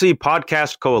Pro-Democracy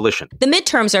Podcast Coalition. The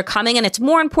midterms are coming, and it's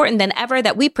more important than ever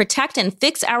that we protect and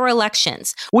fix our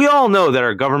elections. We all know that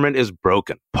our government is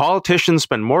broken. Politicians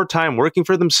spend more time working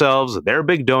for themselves, their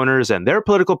big donors, and their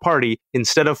political party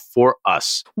instead of for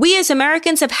us. We as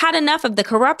Americans have had enough of the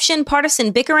corruption, partisan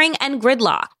bickering, and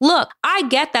gridlock. Look, I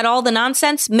get that all the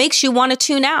nonsense makes you want to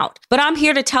tune out, but I'm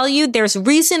here to tell you there's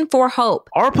reason for hope.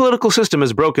 Our political system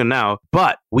is broken now,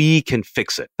 but we can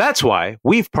fix it. That's why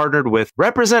we've partnered with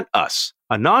Represent Us,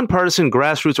 a nonpartisan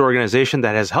grassroots organization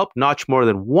that has helped notch more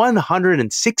than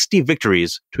 160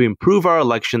 victories to improve our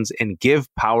elections and give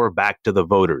power back to the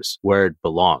voters where it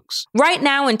belongs. Right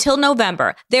now until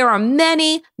November, there are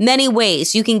many, many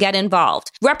ways you can get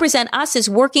involved. Represent Us is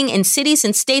working in cities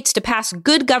and states to pass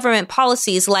good government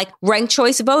policies like ranked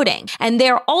choice voting, and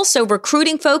they're also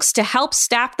recruiting folks to help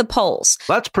staff the polls.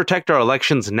 Let's protect our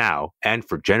elections now and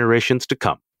for generations to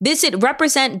come. Visit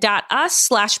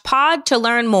represent.us/pod to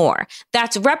learn more.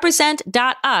 That's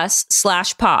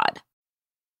represent.us/pod.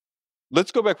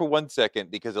 Let's go back for 1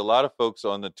 second, because a lot of folks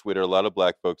on the Twitter, a lot of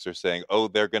Black folks are saying, oh,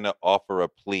 they're going to offer a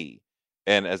plea.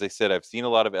 And as I said, I've seen a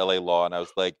lot of LA Law, and I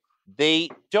was like, they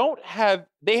have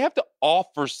to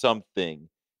offer something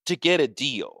to get a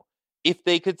deal. If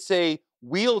they could say,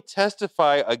 we'll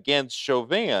testify against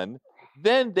Chauvin,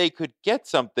 then they could get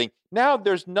something. Now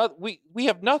there's we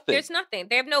have nothing. There's nothing.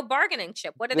 They have no bargaining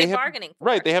chip. What are they bargaining for?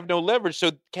 Right, they have no leverage.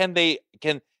 So can they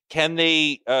try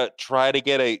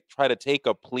to take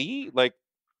a plea? Like,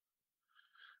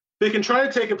 they can try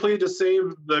to take a plea to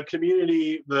save the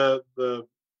community the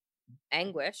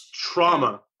anguish,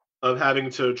 trauma of having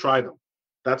to try them.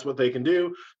 That's what they can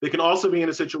do. They can also be in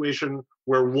a situation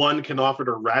where one can offer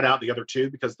to rat out the other two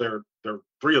because there are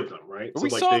three of them, right? But we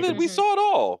saw that. We saw it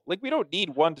all. Like, we don't need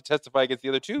one to testify against the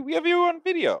other two. We have you on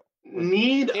video.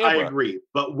 I agree,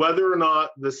 but whether or not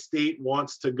the state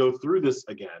wants to go through this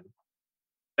again,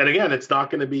 and again, it's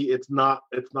not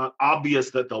obvious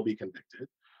that they'll be convicted.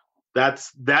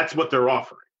 That's what they're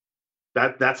offering.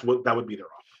 That would be their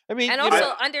offer. I mean, and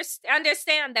also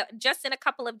understand that just in a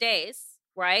couple of days,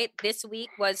 right? This week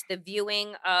was the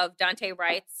viewing of Daunte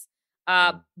Wright's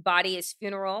body. His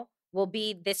funeral will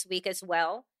be this week as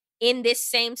well in this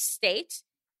same state,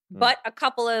 but a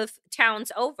couple of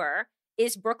towns over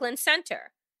is Brooklyn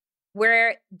Center,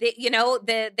 where the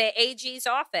AG's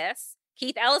office,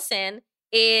 Keith Ellison,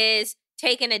 is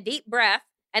taking a deep breath,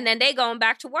 and then they going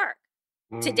back to work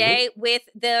today with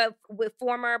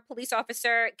former police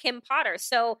officer Kim Potter.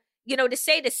 So, to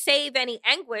save any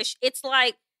anguish, it's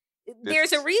like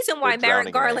there's a reason why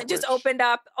Merrick Garland just opened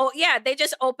up. Oh yeah, they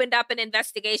just opened up an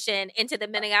investigation into the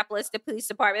Minneapolis Police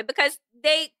Department because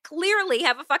they clearly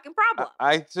have a fucking problem.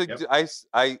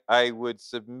 I would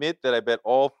submit that I bet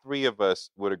all three of us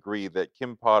would agree that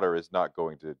Kim Potter is not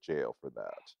going to jail for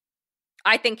that.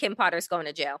 I think Kim Potter's going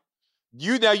to jail.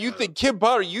 You think Kim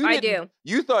Potter? I do.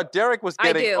 You thought Derek was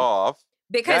getting off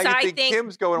because I think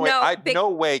Kim's going away. No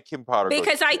way, Kim Potter.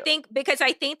 Because I think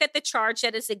that the charge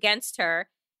that is against her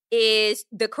is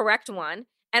the correct one,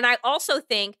 and I also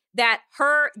think that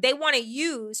they want to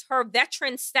use her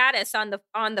veteran status on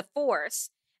the force.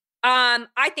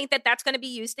 I think that that's going to be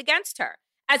used against her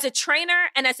as a trainer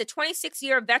and as a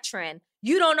 26-year veteran.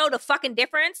 You don't know the fucking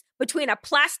difference between a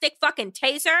plastic fucking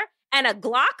taser and a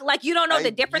Glock? Like, you don't know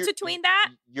the difference between that?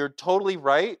 You're totally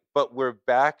right, but we're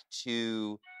back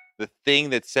to the thing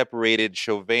that separated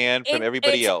Chauvin from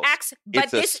everybody else.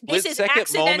 This is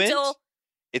accidental. Moment.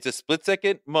 It's a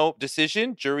split-second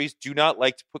decision. Juries do not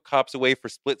like to put cops away for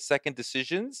split-second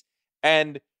decisions.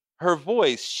 And her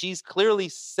voice, she's clearly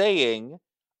saying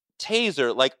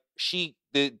taser. Like,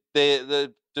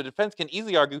 the defense can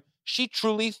easily argue she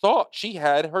truly thought she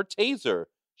had her taser.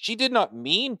 She did not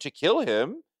mean to kill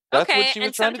him. That's what she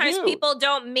was trying to do. And sometimes people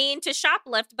don't mean to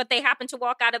shoplift, but they happen to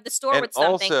walk out of the store with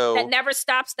something that never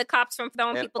stops the cops from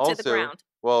throwing people to the ground.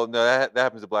 Well, no, that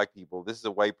happens to black people. This is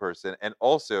a white person. And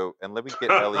let me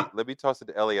get Ellie. Let me toss it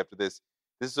to Ellie after this.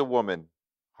 This is a woman.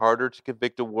 Harder to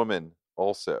convict a woman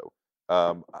also.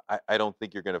 I don't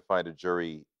think you're going to find a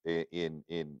jury in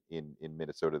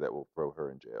Minnesota that will throw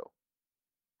her in jail.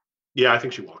 Yeah, I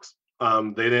think she walks.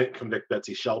 They didn't convict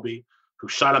Betsy Shelby, who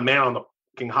shot a man on the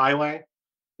fucking highway.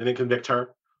 They didn't convict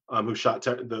her, who shot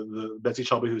the Betsy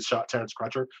Shelby, who shot Terrence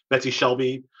Crutcher. Betsy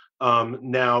Shelby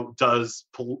now does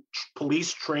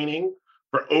police training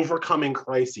for overcoming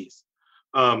crises.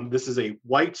 This is a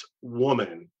white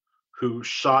woman who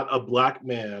shot a black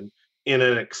man in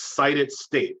an excited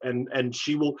state, and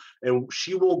she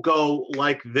will go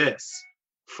like this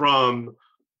from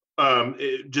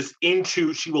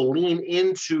she will lean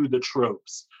into the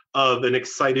tropes of an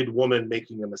excited woman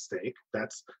making a mistake.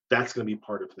 That's going to be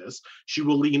part of this. She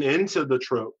will lean into the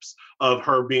tropes of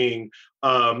her being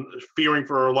fearing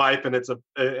for her life, and it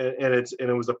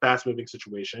was a fast moving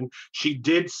situation. She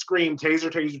did scream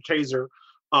taser, taser, taser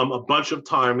a bunch of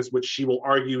times, which she will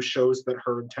argue shows that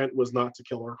her intent was not to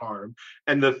kill or harm.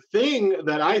 And the thing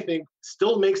that I think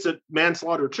still makes it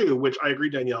manslaughter too, which I agree,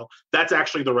 Danielle, that's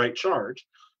actually the right charge.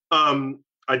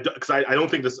 Because I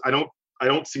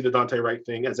don't see the Daunte Wright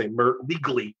thing as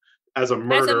legally as a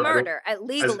murder. As a murder,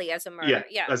 legally as a murder.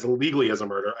 Yeah. As legally as a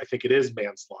murder. I think it is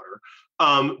manslaughter.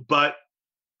 But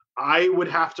I would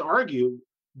have to argue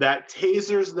that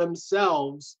tasers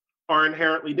themselves are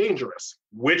inherently dangerous,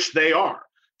 which they are.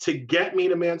 To get me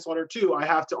to manslaughter too, I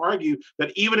have to argue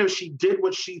that even if she did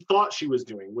what she thought she was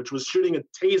doing, which was shooting a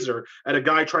taser at a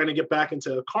guy trying to get back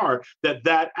into a car,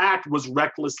 that act was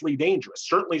recklessly dangerous.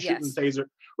 Certainly shooting a taser,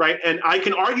 right? And I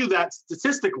can argue that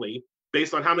statistically,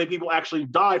 based on how many people actually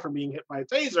die from being hit by a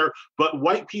taser, but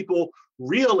white people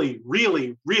really,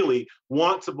 really, really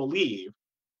want to believe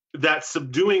that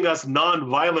subduing us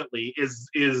non-violently is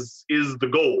the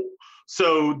goal.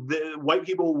 So the white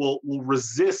people will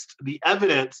resist the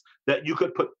evidence that you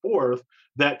could put forth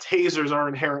that tasers are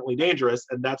inherently dangerous,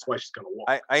 and that's why she's going to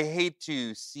walk. I hate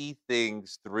to see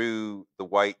things through the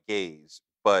white gaze,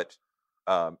 but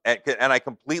and I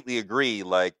completely agree.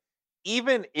 Like,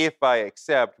 even if I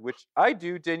accept, which I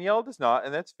do, Danielle does not,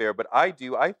 and that's fair, but I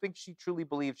do. I think she truly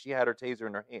believes she had her taser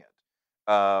in her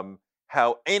hand.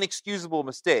 How inexcusable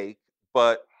mistake,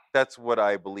 but that's what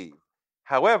I believe.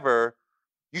 However,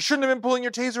 you shouldn't have been pulling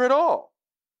your taser at all.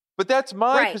 But that's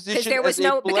my position. Because there was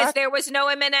no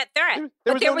imminent threat.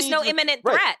 There was no imminent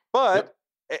threat.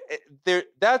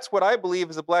 that's what I believe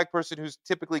is a black person who's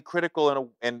typically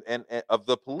critical and of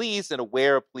the police and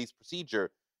aware of police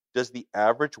procedure. Does the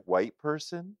average white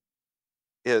person,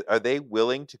 are they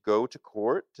willing to go to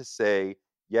court to say,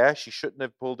 yeah, she shouldn't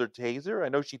have pulled her taser? I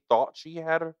know she thought she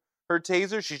had her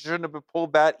taser. She shouldn't have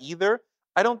pulled that either.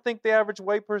 I don't think the average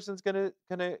white person's gonna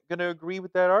agree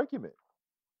with that argument.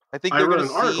 I think they're going to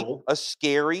see a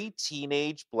scary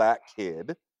teenage black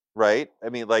kid, right? I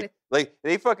mean, like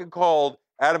they fucking called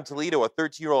Adam Toledo a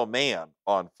 13-year-old man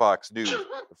on Fox News. The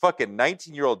fucking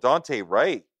 19-year-old Dante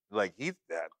Wright, like he's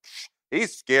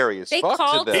scary as fuck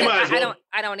to them.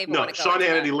 I don't even want to go. Sean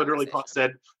Hannity literally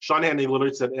said Adam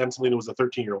Toledo was a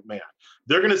 13-year-old man.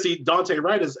 They're going to see Dante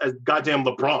Wright as goddamn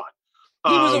LeBron.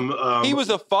 He was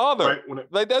a father.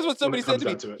 Right, that's what somebody said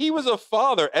to me. He was a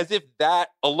father, as if that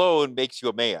alone makes you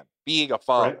a man. Being a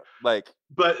father, right.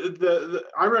 But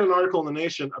I read an article in The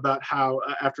Nation about how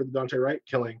after the Dante Wright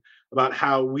killing, about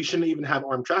how we shouldn't even have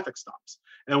armed traffic stops.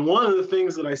 And one of the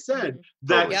things that I said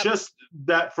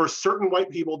that for certain white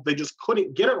people they just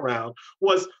couldn't get around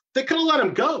was they could have let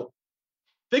him go.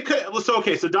 They could. So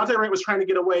Dante Wright was trying to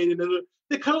get away.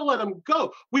 They could have let him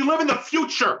go. We live in the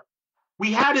future.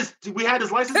 We had his license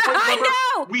plate number. I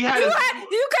know. You could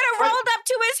have rolled up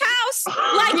to his house.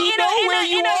 Like you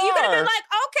could have been like,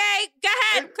 okay, go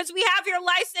ahead, because we have your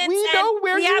license. We know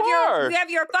where you are. We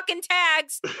have your fucking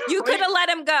tags. You could have let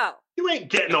him go. You ain't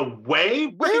getting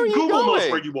away. Google knows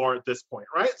where you are at this point,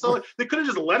 right? So they could have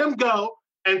just let him go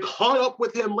and caught up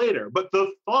with him later. But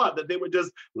the thought that they would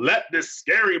just let this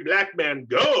scary black man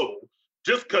go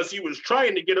just because he was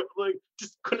trying to get it, like,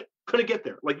 just couldn't get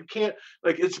there. Like, you can't,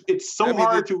 like, it's so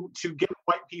hard to get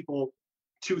white people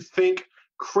to think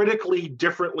critically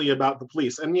differently about the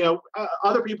police. And,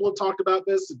 other people have talked about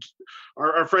this.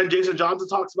 Our friend Jason Johnson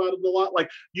talks about it a lot. Like,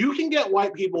 you can get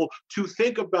white people to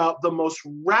think about the most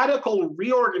radical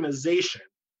reorganization,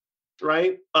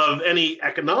 right, of any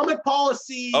economic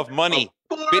policy, of money,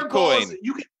 of Bitcoin, policy.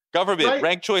 Government, right?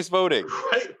 Ranked choice voting.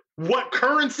 Right. What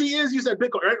currency is? You said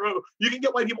Bitcoin, right? You can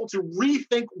get white people to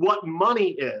rethink what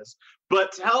money is,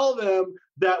 but tell them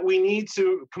that we need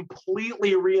to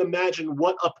completely reimagine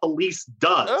what a police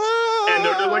does. And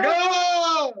they're like,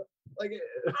 oh! Like,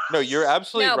 no, you're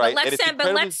absolutely right.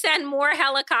 Let's send more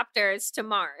helicopters to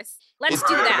Mars. Let's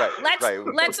do that. Let's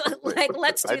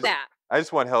do that. I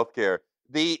just want healthcare.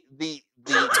 The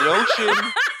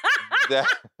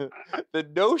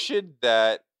notion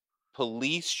that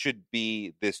police should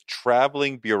be this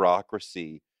traveling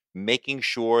bureaucracy, making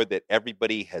sure that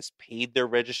everybody has paid their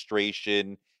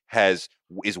registration, is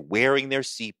wearing their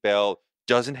seatbelt,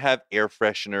 doesn't have air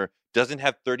freshener, doesn't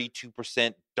have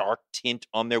 32% dark tint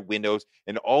on their windows,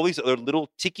 and all these other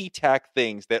little ticky-tack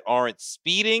things that aren't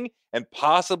speeding and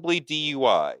possibly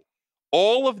DUI.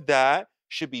 All of that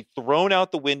should be thrown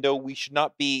out the window. We should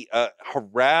not be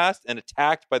harassed and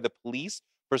attacked by the police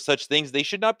for such things. They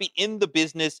should not be in the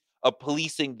business of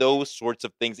policing those sorts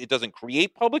of things. It doesn't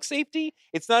create public safety.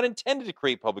 It's not intended to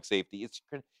create public safety. It's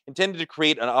intended to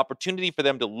create an opportunity for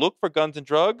them to look for guns and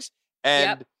drugs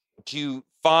and to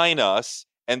fine us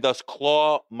and thus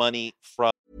claw money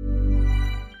from.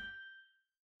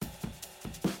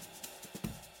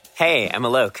 Hey, I'm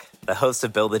Alok, the host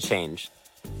of Build the Change,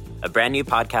 a brand new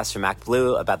podcast from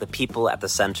MacBlue about the people at the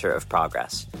center of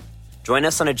progress. Join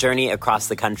us on a journey across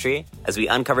the country as we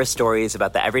uncover stories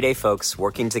about the everyday folks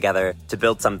working together to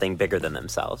build something bigger than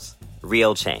themselves.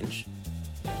 Real change.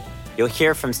 You'll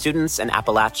hear from students in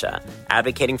Appalachia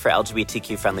advocating for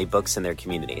LGBTQ-friendly books in their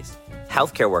communities,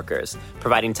 healthcare workers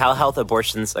providing telehealth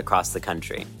abortions across the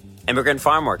country, immigrant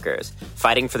farm workers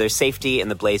fighting for their safety in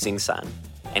the blazing sun,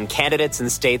 and candidates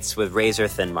in states with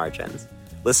razor-thin margins.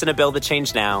 Listen to Build the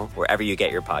Change now, wherever you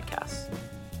get your podcasts.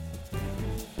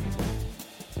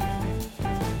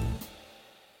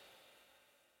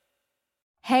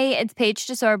 Hey, it's Paige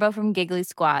DeSorbo from Giggly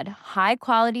Squad. High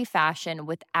quality fashion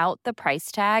without the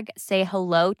price tag. Say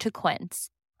hello to Quince.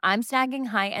 I'm snagging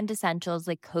high-end essentials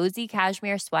like cozy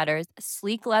cashmere sweaters,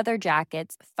 sleek leather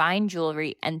jackets, fine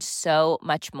jewelry, and so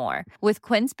much more. With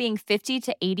Quince being 50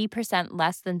 to 80%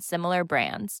 less than similar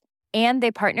brands. And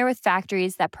they partner with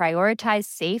factories that prioritize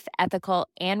safe, ethical,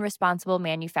 and responsible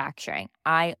manufacturing.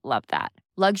 I love that.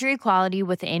 Luxury quality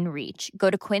within reach. Go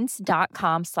to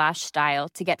quince.com/style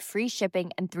to get free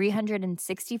shipping and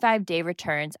 365-day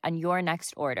returns on your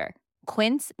next order.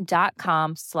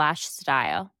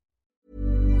 Quince.com/style.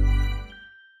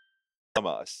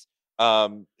 Us. I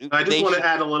just want to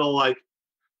add a little, I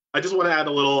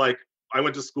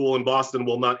went to school in Boston,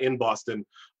 well, not in Boston,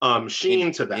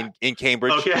 sheen to that. In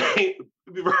Cambridge. Okay,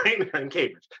 right, in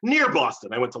Cambridge. Near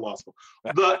Boston, I went to law school.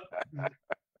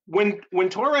 when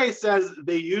Torre says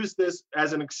they use this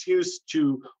as an excuse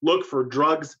to look for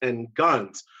drugs and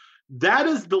guns, that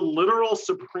is the literal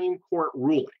Supreme Court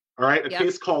ruling. All right, a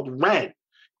case called Wren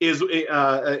is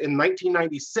in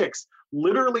 1996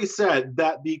 literally said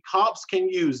that the cops can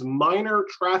use minor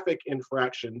traffic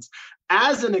infractions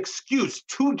as an excuse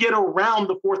to get around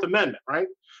the Fourth Amendment, right?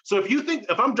 So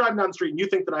if I'm driving down the street and you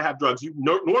think that I have drugs,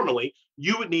 normally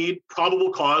you would need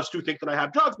probable cause to think that I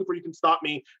have drugs before you can stop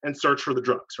me and search for the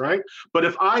drugs, right? But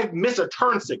if I miss a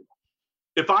turn signal,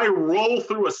 if I roll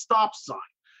through a stop sign,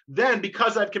 then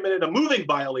because I've committed a moving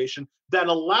violation that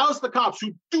allows the cops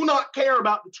who do not care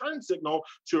about the turn signal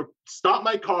to stop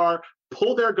my car,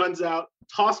 pull their guns out,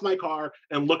 toss my car,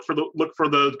 and look for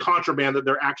the contraband that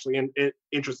they're actually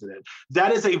interested in.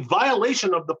 That is a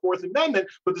violation of the Fourth Amendment,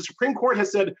 but the Supreme Court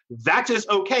has said that is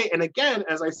okay. And again,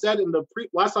 as I said in the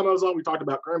last time I was on, we talked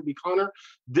about Graham v. Connor.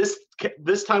 This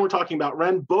time we're talking about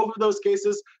Wren. Both of those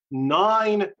cases,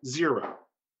 9-0.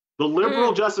 The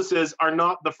liberal justices are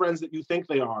not the friends that you think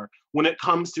they are when it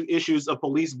comes to issues of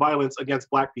police violence against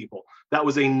Black people. That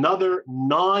was another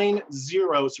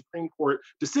 9-0 Supreme Court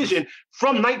decision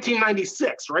from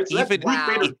 1996, right? So that's Ruth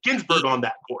Bader Ginsburg on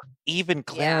that court. Even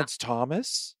Clarence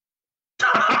Thomas?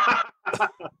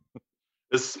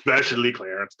 Especially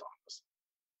Clarence Thomas.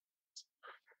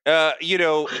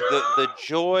 The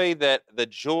joy,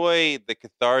 the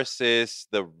catharsis,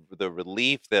 the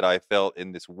relief that I felt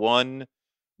in this one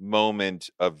moment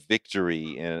of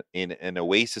victory in an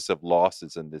oasis of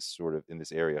losses in this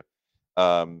area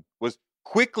was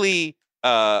quickly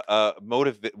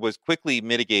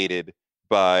mitigated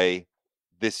by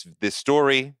this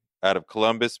story out of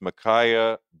Columbus,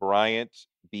 Ma'Khia Bryant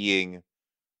being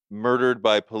murdered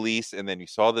by police, and then you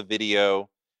saw the video.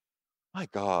 My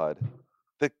God,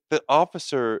 the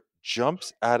officer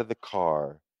jumps out of the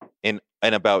car in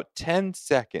about 10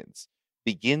 seconds,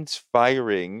 begins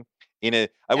firing. I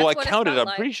counted it.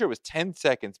 I'm pretty sure it was 10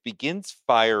 seconds. Begins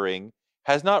firing,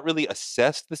 has not really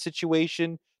assessed the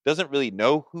situation, doesn't really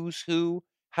know who's who.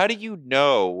 How do you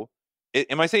know? Is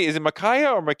it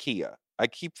Ma'Khia or Ma'Khia? I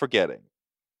keep forgetting.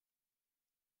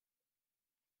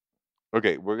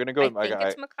 Okay, we're gonna go. I think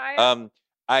it's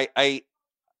Ma'Khia.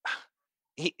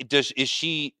 Is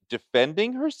she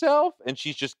defending herself and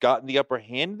she's just gotten the upper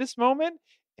hand in this moment?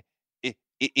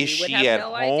 Is she at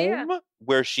home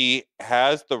where she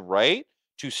has the right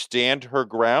to stand her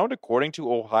ground according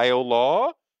to Ohio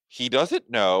law? He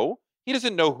doesn't know. He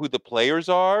doesn't know who the players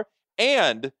are.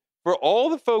 And for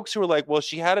all the folks who are like, well,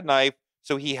 she had a knife,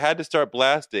 so he had to start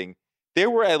blasting,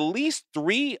 there were at least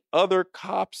 3 other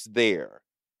cops there.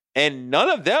 And none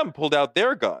of them pulled out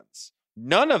their guns.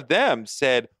 None of them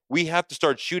said, we have to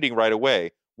start shooting right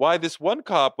away. Why this one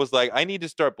cop was like, I need to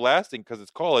start blasting because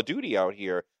it's Call of Duty out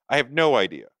here. I have no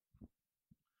idea.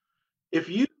 If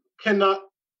you cannot,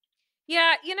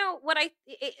 what I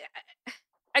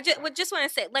just want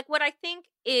to say, like what I think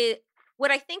is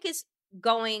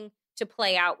going to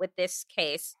play out with this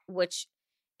case, which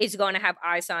is going to have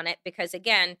eyes on it, because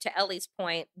again, to Ellie's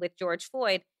point with George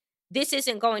Floyd, this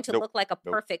isn't going to look like a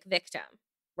perfect victim,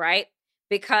 right?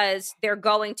 Because they're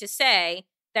going to say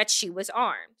that she was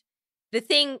armed. The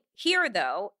thing here,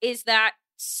 though, is that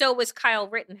so was Kyle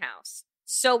Rittenhouse.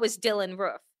 So was Dylan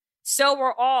Roof. So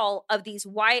were all of these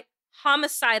white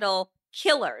homicidal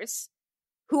killers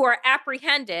who are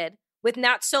apprehended with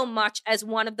not so much as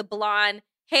one of the blonde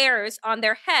hairs on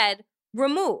their head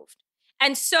removed.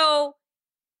 And so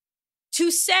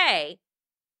to say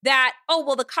that, oh,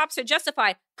 well, the cops are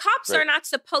justified. Cops are not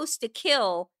supposed to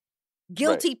kill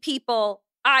guilty people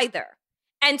either.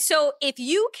 And so if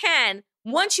you can,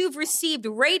 once you've received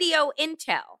radio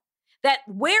intel that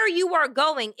where you are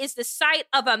going is the site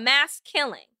of a mass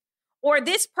killing, or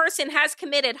this person has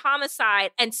committed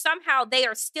homicide and somehow they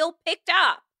are still picked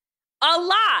up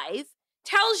alive,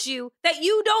 tells you that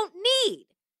you don't need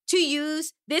to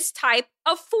use this type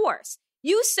of force.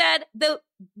 You said the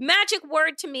magic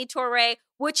word to me, Torre,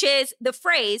 which is the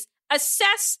phrase,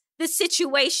 assess the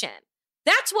situation.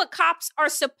 That's what cops are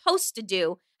supposed to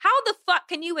do. How the fuck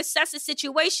can you assess a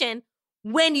situation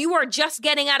when you are just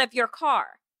getting out of your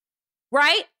car,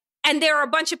 right? And there are a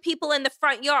bunch of people in the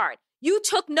front yard. You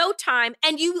took no time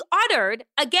and you uttered,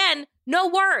 again, no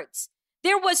words.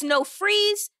 There was no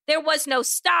freeze. There was no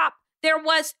stop. There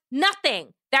was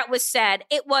nothing that was said.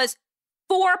 It was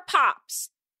 4 pops,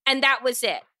 and that was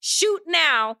it. Shoot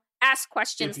now, ask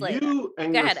questions later. If you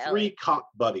and your 3 cop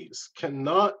buddies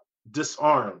cannot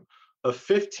disarm a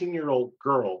 15-year-old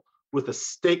girl with a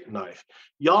steak knife,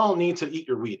 y'all need to eat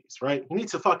your Wheaties, right? You need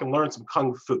to fucking learn some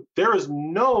kung fu. There is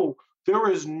no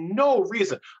There is no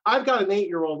reason. I've got an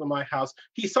 8-year-old in my house.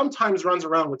 He sometimes runs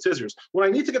around with scissors. When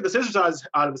I need to get the scissors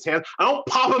out of his hand, I don't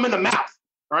pop him in the mouth.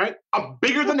 All right? I'm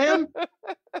bigger than him,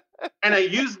 and I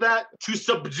use that to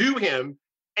subdue him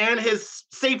and his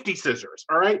safety scissors.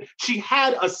 All right? She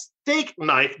had a steak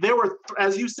knife. There were,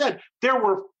 as you said, there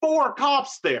were 4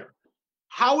 cops there.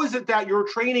 How is it that your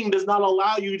training does not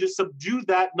allow you to subdue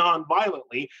that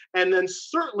non-violently? And then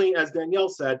certainly, as Danielle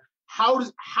said, how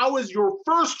is your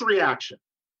first reaction,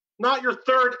 not your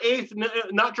third, eighth,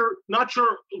 not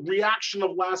your reaction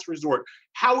of last resort?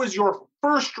 How is your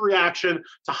first reaction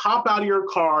to hop out of your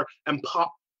car and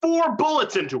pop 4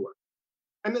 bullets into her?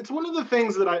 And it's one of the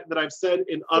things that I've said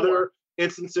in other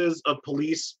instances of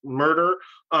police murder.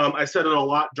 I said it a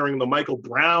lot during the Michael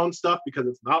Brown stuff because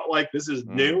it's not like this is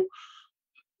new.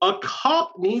 A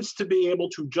cop needs to be able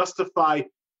to justify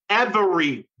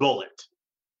every bullet.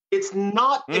 It's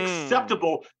not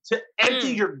acceptable to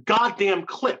empty your goddamn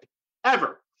clip,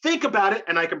 ever. Think about it,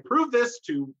 and I can prove this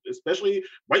to especially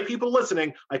white people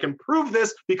listening. I can prove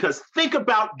this because think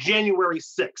about January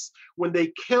 6th when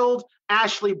they killed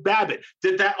Ashley Babbitt.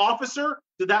 Did that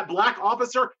black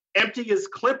officer empty his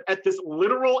clip at this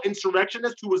literal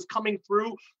insurrectionist who was coming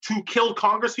through to kill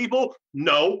congresspeople?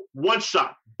 No, 1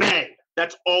 shot, bang.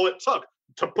 That's all it took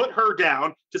to put her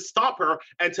down, to stop her,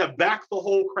 and to back the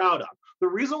whole crowd up. The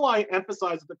reason why I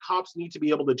emphasize that the cops need to be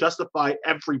able to justify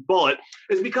every bullet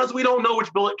is because we don't know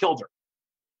which bullet killed her.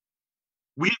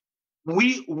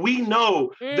 We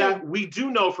know that we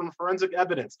do know from forensic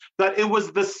evidence that it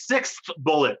was the 6th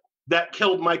bullet that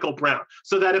killed Michael Brown.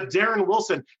 So that if Darren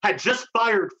Wilson had just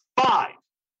fired 5,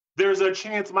 there's a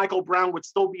chance Michael Brown would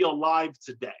still be alive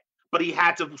today. But he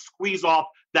had to squeeze off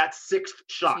that 6th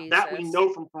shot. Jesus. That we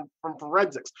know from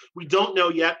forensics. We don't know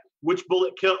yet which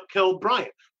bullet killed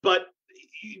Bryant. But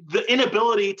the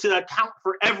inability to account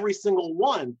for every single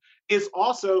one is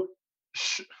also,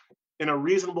 in a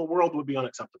reasonable world, would be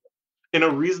unacceptable. In a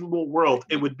reasonable world,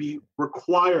 it would be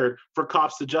required for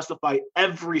cops to justify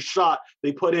every shot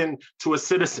they put in to a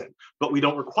citizen. But we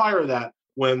don't require that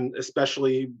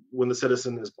especially when the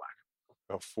citizen is black.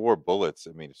 4 bullets.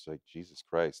 I mean, it's like, Jesus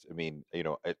Christ. I mean,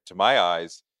 to my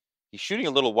eyes, he's shooting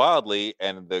a little wildly,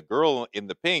 and the girl in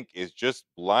the pink is just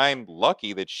blind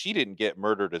lucky that she didn't get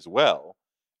murdered as well.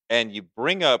 And you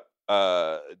bring up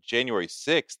January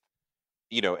 6th,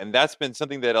 and that's been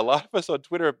something that a lot of us on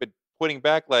Twitter have been pointing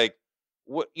back, like,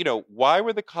 why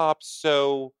were the cops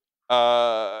so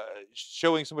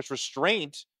showing so much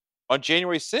restraint on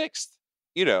January 6th?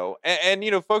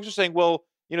 And folks are saying, well,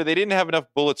 they didn't have enough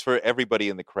bullets for everybody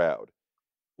in the crowd,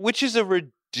 which is a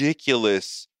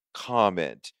ridiculous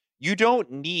comment. You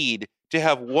don't need to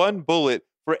have 1 bullet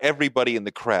for everybody in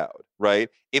the crowd, right?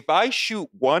 If I shoot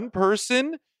 1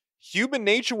 person, human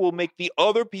nature will make the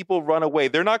other people run away.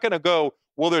 They're not going to go,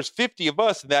 well, there's 50 of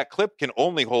us and that clip can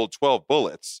only hold 12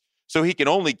 bullets. So he can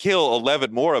only kill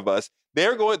 11 more of us. The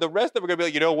rest of them are going to be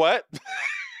like, you know what?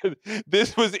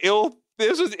 This was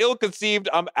ill-conceived.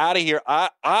 I'm out of here.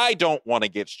 I don't want to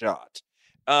get shot.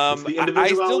 It's the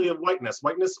individuality of whiteness.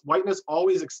 Whiteness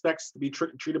always expects to be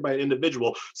treated by an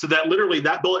individual, so that literally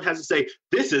that bullet has to say,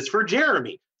 this is for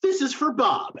Jeremy. This is for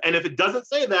Bob. And if it doesn't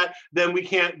say that, then we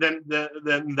can't. Then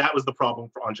that was the problem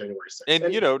on January 6th.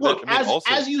 And look,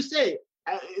 as you say,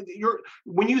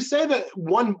 when you say that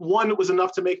one was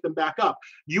enough to make them back up,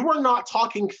 you are not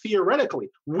talking theoretically.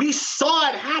 We saw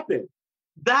it happen.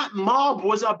 That mob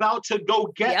was about to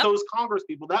go get those Congress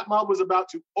people. That mob was about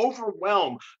to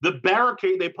overwhelm the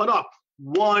barricade they put up.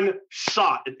 1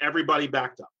 shot and everybody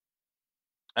backed up.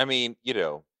 I mean,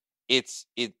 it's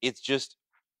just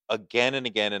again and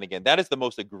again and again. That is the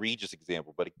most egregious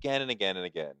example, but again and again and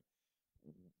again,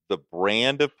 the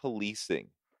brand of policing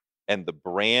and the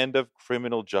brand of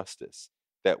criminal justice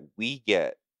that we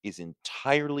get is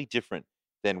entirely different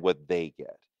than what they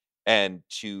get. And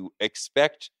to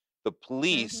expect the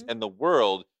police and the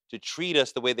world to treat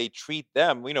us the way they treat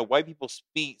them. White people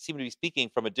seem to be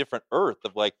speaking from a different earth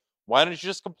of like, why don't you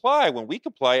just comply? When we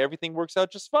comply, everything works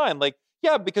out just fine. Like,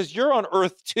 yeah, because you're on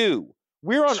Earth 2.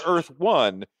 We're on Earth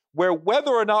 1, where whether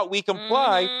or not we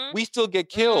comply, we still get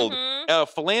killed.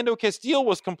 Philando Castile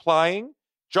was complying.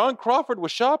 John Crawford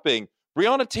was shopping.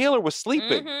 Breonna Taylor was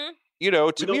sleeping.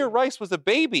 Tamir Rice was a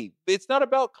baby. It's not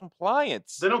about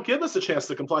compliance. They don't give us a chance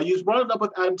to comply. You brought it up with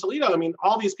Adam Toledo. I mean,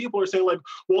 all these people are saying like,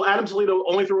 well, Adam Toledo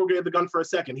only threw away the gun for a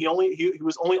second. He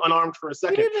was only unarmed for a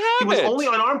second. He was only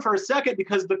unarmed for a second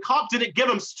because the cop didn't give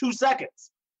him 2 seconds.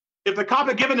 If the cop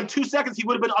had given him 2 seconds, he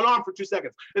would have been unarmed for 2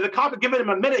 seconds. If the cop had given him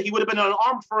a minute, he would have been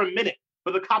unarmed for a minute.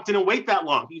 But the cop didn't wait that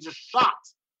long. He just shot.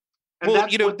 And Well,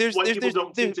 that's what people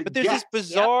don't seem to but there's this get.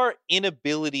 bizarre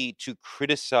inability to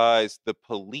criticize the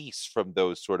police from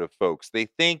those sort of folks. They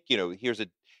think, here's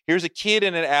a kid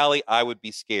in an alley, I would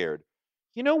be scared.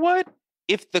 You know what?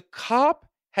 If the cop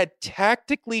had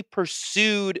tactically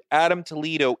pursued Adam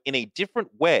Toledo in a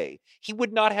different way, he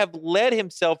would not have led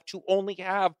himself to only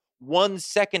have 1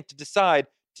 second to decide,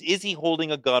 is he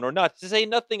holding a gun or not? To say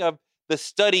nothing of the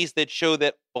studies that show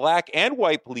that black and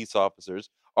white police officers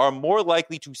are more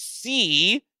likely to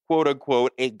see, quote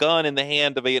unquote, a gun in the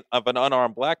hand of an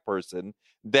unarmed black person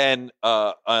than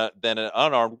an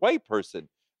unarmed white person.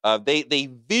 They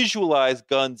visualize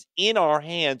guns in our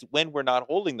hands when we're not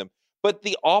holding them. But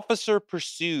the officer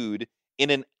pursued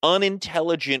in an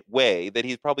unintelligent way that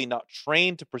he's probably not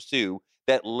trained to pursue,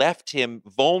 that left him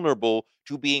vulnerable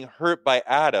to being hurt by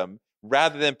Adam,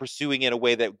 rather than pursuing in a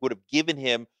way that would have given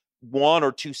him 1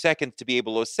 or 2 seconds to be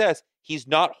able to assess he's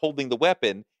not holding the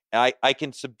weapon. I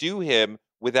can subdue him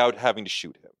without having to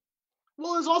shoot him.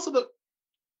 Well, there's also the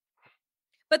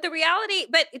But the reality,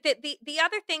 but the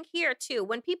other thing here too,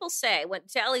 when people say,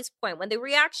 to Ellie's point, when the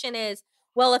reaction is,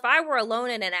 well, if I were alone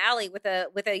in an alley with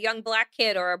a young black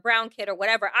kid or a brown kid or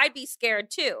whatever, I'd be scared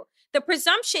too. The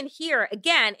presumption here,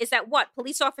 again, is that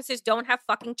police officers don't have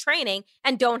fucking training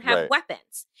and don't have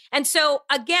weapons. And so,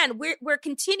 again,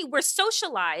 we're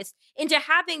socialized into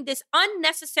having this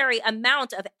unnecessary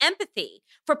amount of empathy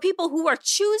for people who are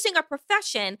choosing a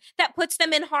profession that puts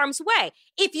them in harm's way.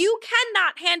 If you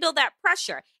cannot handle that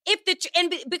pressure, and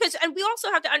we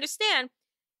also have to understand,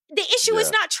 the issue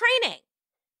is not training.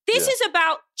 This is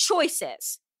about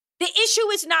choices. The issue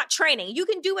is not training. You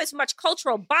can do as much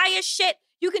cultural bias shit.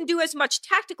 You can do as much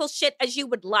tactical shit as you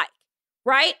would like,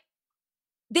 right?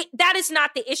 That is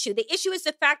not the issue. The issue is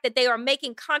the fact that they are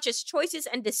making conscious choices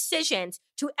and decisions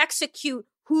to execute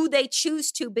who they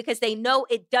choose to, because they know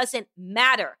it doesn't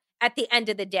matter at the end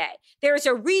of the day. There is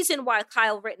a reason why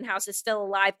Kyle Rittenhouse is still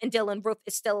alive and Dylan Roof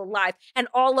is still alive, and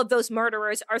all of those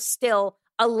murderers are still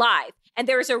alive. And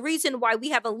there is a reason why we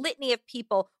have a litany of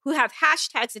people who have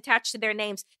hashtags attached to their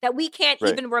names that we can't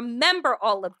even remember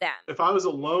all of them. If I was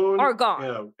alone or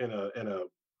gone in a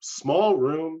small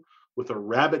room with a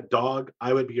rabid dog,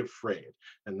 I would be afraid.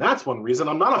 And that's one reason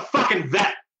I'm not a fucking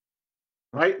vet.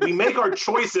 Right? We make our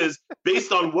choices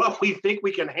based on what we think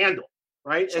we can handle.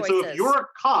 Right? Choices. And so if you're a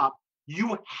cop,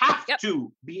 you have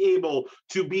to be able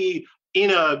to be in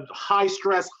a high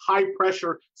stress, high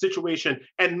pressure situation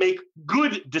and make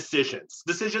good decisions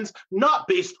not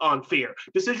based on fear,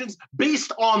 decisions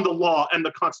based on the law and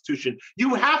the Constitution.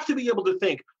 You have to be able to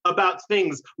think about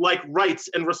things like rights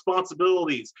and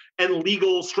responsibilities and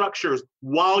legal structures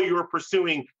while you're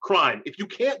pursuing crime. If you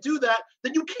can't do that,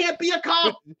 then you can't be a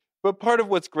cop. But part of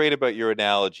what's great about your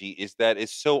analogy is that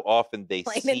it's so often they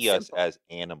see us as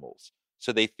animals.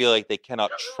 So they feel like they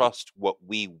cannot trust what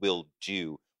we will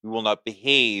do. We will not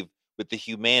behave with the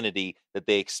humanity that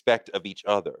they expect of each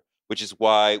other, which is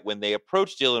why when they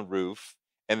approach Dylan Roof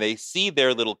and they see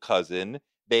their little cousin,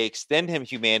 they extend him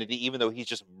humanity, even though he's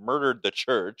just murdered the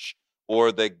church,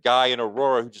 or the guy in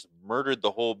Aurora who just murdered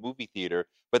the whole movie theater,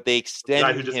 but they extend the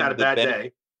guy who just had a bad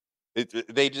day.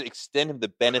 They just extend him the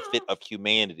benefit of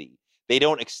humanity. They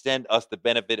don't extend us the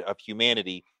benefit of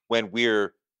humanity when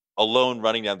we're alone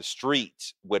running down the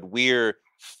street, when we're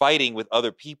fighting with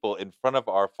other people in front of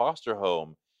our foster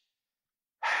home.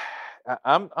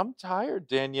 I'm tired,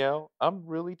 Danielle. I'm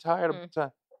really tired.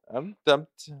 I'm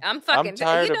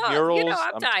tired of murals.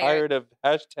 I'm tired of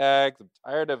hashtags. I'm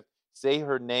tired of say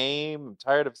her name. I'm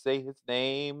tired of say his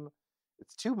name.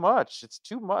 It's too much. It's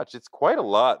too much. It's quite a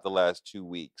lot the last 2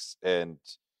 weeks. And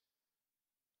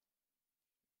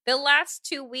the last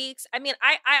 2 weeks, I mean,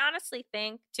 I honestly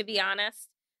think, to be honest,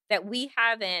 that we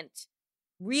haven't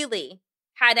really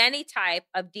had any type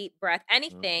of deep breath,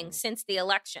 anything since the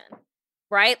election,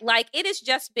 right? Like, it has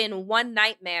just been one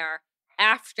nightmare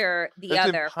after the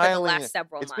other for the last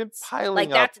several months. It's been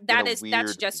piling up in a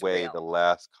weird way the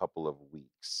last couple of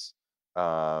weeks.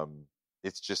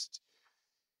 It's just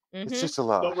a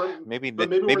lot. Maybe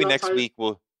next week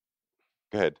we'll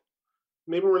go ahead.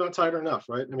 Maybe we're not tired enough,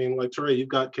 right? I mean, like, Teray, you've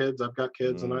got kids, I've got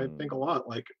kids, and I think a lot.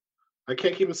 Like, I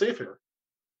can't keep them safe here,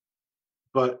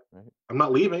 but I'm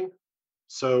not leaving.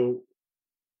 So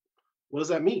what does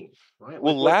that mean? Right?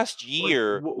 Well, last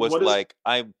year was like,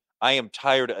 I am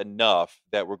tired enough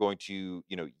that we're going to,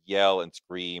 yell and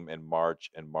scream and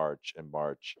march and march and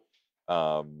march.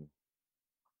 And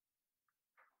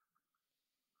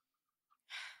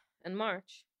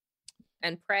march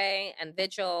and pray and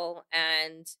vigil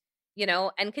and,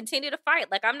 and continue to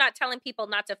fight. Like, I'm not telling people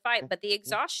not to fight, but the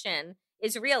exhaustion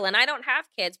is real. And I don't have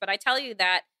kids, but I tell you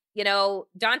that,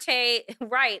 Dante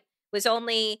Wright was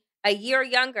only a year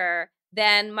younger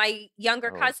than my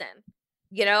younger cousin,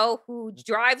 who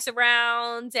drives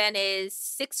around and is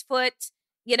 6 foot,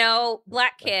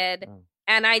 black kid.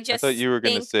 And I just thought you were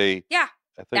going to say, yeah,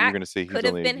 I thought you were going to say he's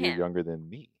only a year him. younger than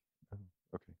me.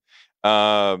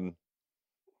 Okay.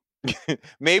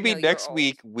 Maybe next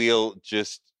week we'll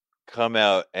just come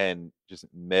out and just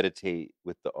meditate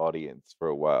with the audience for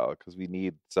a while, because we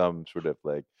need some sort of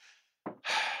like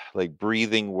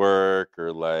breathing work,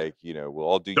 or we'll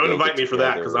all do. Don't invite me for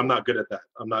that, because I'm not good at that.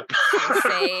 I'm not.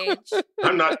 Sage.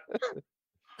 I'm not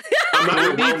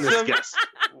your wellness guest.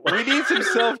 We need some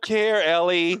self-care,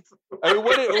 Ellie. I mean,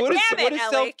 what is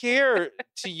self-care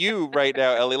to you right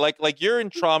now, Ellie? Like you're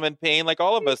in trauma and pain, like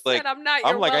all of us. Like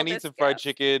I need some fried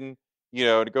chicken,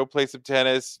 to go play some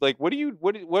tennis. Like, what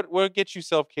gets you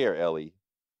self-care, Ellie?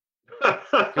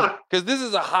 Because this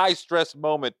is a high stress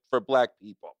moment for Black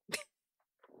people.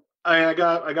 I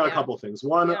got a couple of things.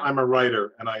 One, I'm a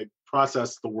writer, and I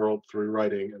process the world through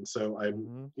writing, and so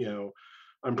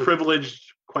I'm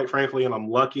privileged, quite frankly, and I'm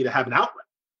lucky to have an outlet.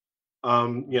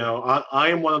 I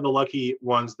am one of the lucky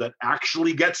ones that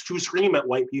actually gets to scream at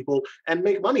white people and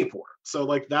make money for it.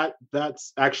 So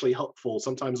that's actually helpful.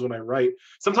 Sometimes when I write,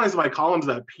 sometimes my columns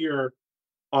that appear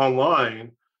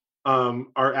online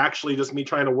are actually just me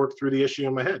trying to work through the issue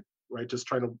in my head, right? Just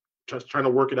trying to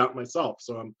work it out myself.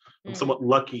 So I'm somewhat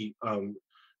lucky,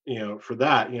 for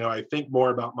that. I think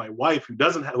more about my wife, who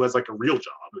has like a real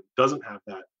job, and doesn't have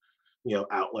that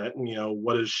outlet. And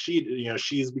what is she?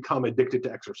 She's become addicted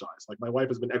to exercise. Like, my wife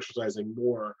has been exercising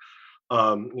more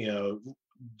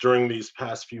during these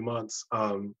past few months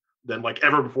than like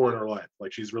ever before in her life.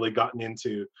 Like, she's really gotten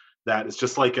into that. It's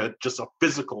just like a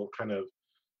physical kind of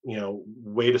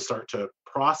way to start to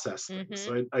process things.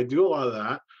 So I do a lot of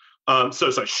that.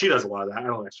 So she does a lot of that. I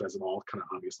don't exercise at all, kind of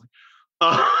obviously.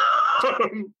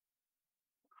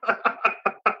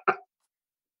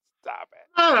 Stop it.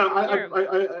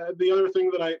 I the other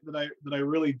thing that I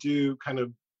really do kind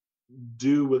of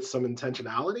do with some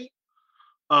intentionality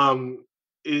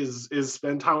is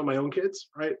spend time with my own kids,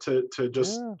 right? To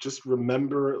just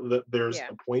remember that there's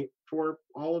a point for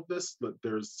all of this, that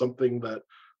there's something that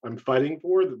I'm fighting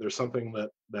for, that there's something that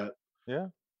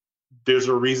there's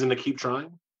a reason to keep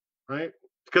trying, right?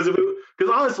 Because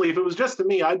honestly, if it was just to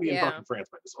me, I'd be in fucking France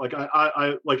by this. Like,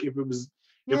 I like, if it was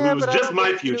just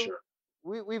my future.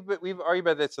 We've argued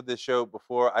about this on this show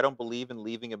before. I don't believe in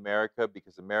leaving America,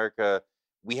 because America,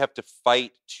 we have to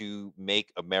fight to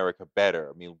make America better.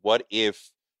 I mean, what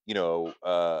if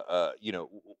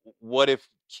what if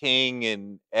King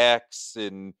and X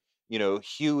and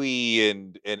Huey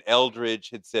and Eldridge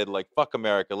had said, like, fuck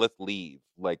America, let's leave,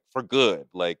 like, for good.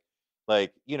 Like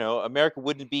America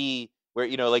wouldn't be where,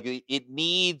 it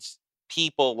needs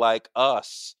people like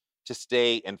us to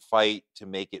stay and fight to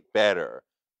make it better.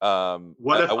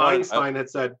 What if Einstein had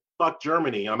said, fuck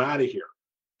Germany, I'm out of here?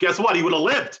 Guess what? He would have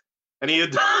lived, and he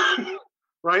had done,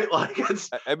 right? Like, it's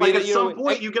at some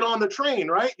point you get on the train,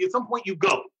 right? At some point you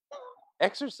go.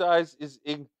 Exercise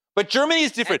but Germany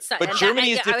is different.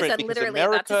 Germany is different because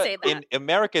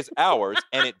America is ours,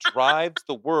 and it drives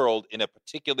the world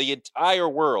the entire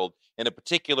world in a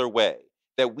particular way.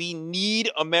 That we need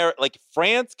America. Like,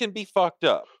 France can be fucked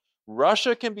up,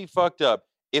 Russia can be fucked up.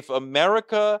 If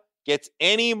America gets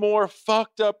any more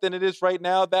fucked up than it is right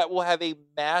now, that will have a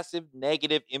massive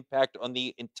negative impact on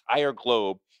the entire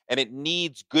globe. And it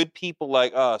needs good people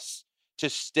like us to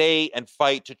stay and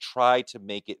fight to try to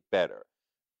make it better.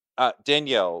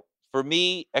 Danielle, for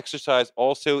me, exercise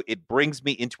also, it brings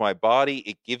me into my body.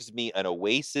 It gives me an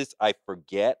oasis. I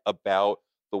forget about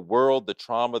the world, the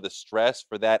trauma, the stress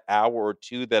for that hour or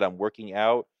two that I'm working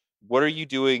out. What are you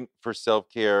doing for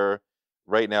self-care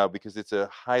right now? Because it's a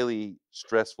highly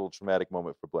stressful, traumatic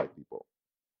moment for Black people.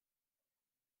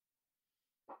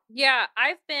 Yeah,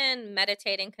 I've been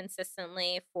meditating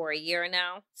consistently for a year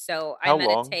now. So How I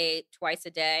meditate long? twice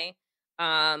a day.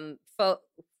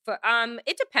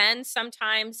 It depends.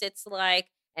 Sometimes it's like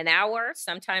an hour,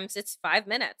 sometimes it's 5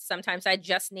 minutes. Sometimes I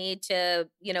just need to,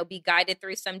 be guided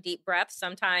through some deep breaths.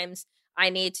 Sometimes I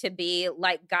need to be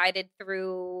like guided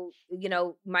through,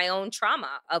 my own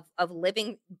trauma of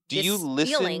living. Do you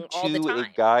listen feeling all the to a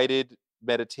time. guided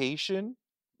meditation?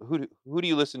 Who do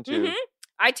you listen to? Mm-hmm.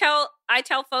 I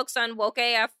tell folks on Woke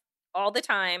AF all the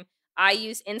time. I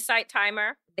use Insight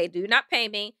Timer. They do not pay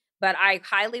me, but I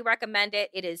highly recommend it.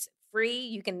 It is free.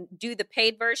 You can do the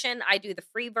paid version. I do the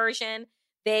free version.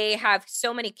 They have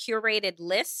so many curated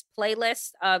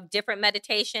playlists of different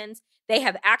meditations. They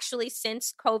have actually,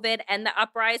 since COVID and the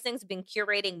uprisings, been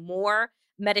curating more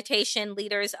meditation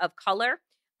leaders of color,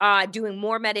 doing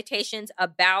more meditations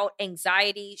about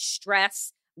anxiety,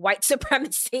 stress, white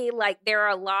supremacy. Like there are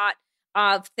a lot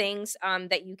of things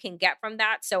that you can get from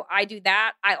that. So I do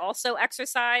that. I also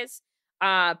exercise.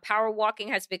 Power walking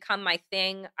has become my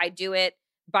thing. I do it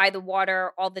by the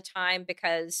water all the time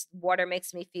because water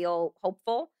makes me feel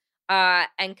hopeful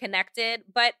and connected.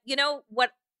 But you know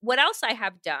what else I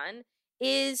have done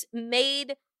is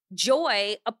made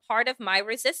joy a part of my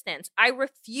resistance. I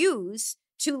refuse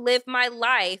to live my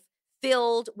life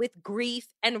filled with grief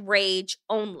and rage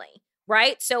only,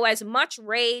 right? So as much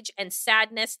rage and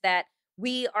sadness that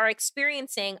we are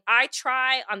experiencing, I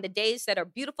try on the days that are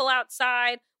beautiful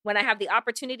outside, when I have the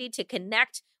opportunity to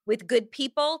connect with good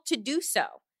people, to do so,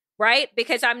 right?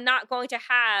 Because I'm not going to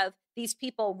have these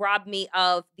people rob me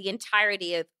of the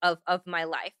entirety of my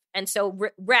life. And so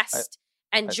rest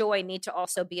and joy need to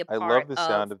also be a I part love the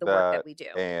sound of of the work that that, we do.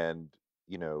 and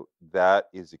that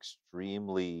is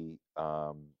extremely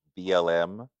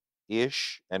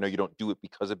BLM-ish. I know you don't do it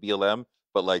because of BLM,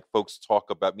 but like folks talk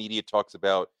about, media talks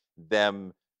about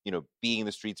them, being in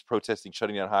the streets, protesting,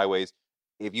 shutting down highways.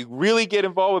 If you really get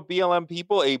involved with BLM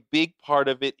people, a big part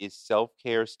of it is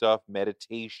self-care stuff,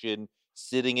 meditation,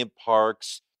 sitting in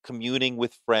parks, communing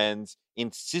with friends,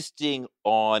 insisting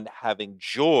on having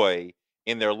joy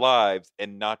in their lives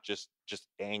and not just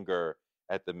anger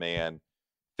at the man.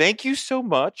 Thank you so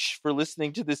much for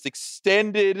listening to this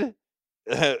extended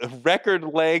record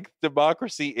length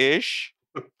democracy-ish.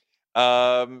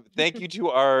 Thank you to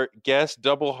our guest,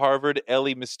 double Harvard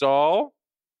Ellie Mistal.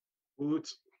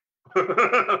 Oots.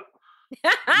 Try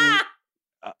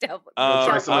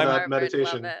some of that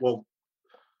meditation. Well,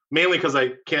 mainly because I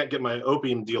can't get my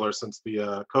opium dealer since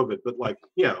the COVID, but I'm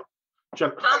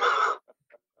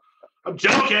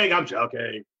joking. I'm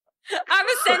joking. I'm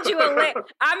gonna send you a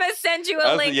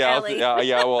link. Ellie.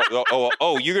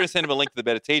 You're gonna send him a link to the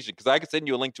meditation because I can send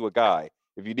you a link to a guy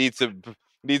if you need some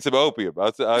opium.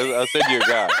 I'll send you a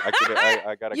guy.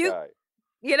 I got a guy.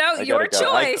 Your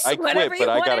choice. I whatever quit, you but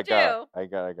I got a do. guy. I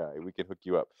got a guy. We can hook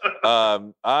you up.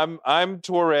 I'm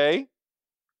Torre.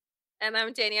 And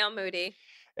I'm Danielle Moody.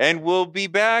 And we'll be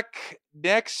back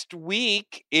next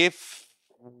week if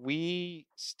we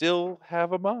still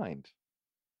have a mind.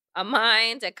 A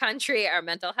mind, a country, our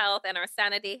mental health, and our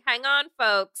sanity. Hang on,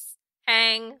 folks.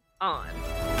 Hang on.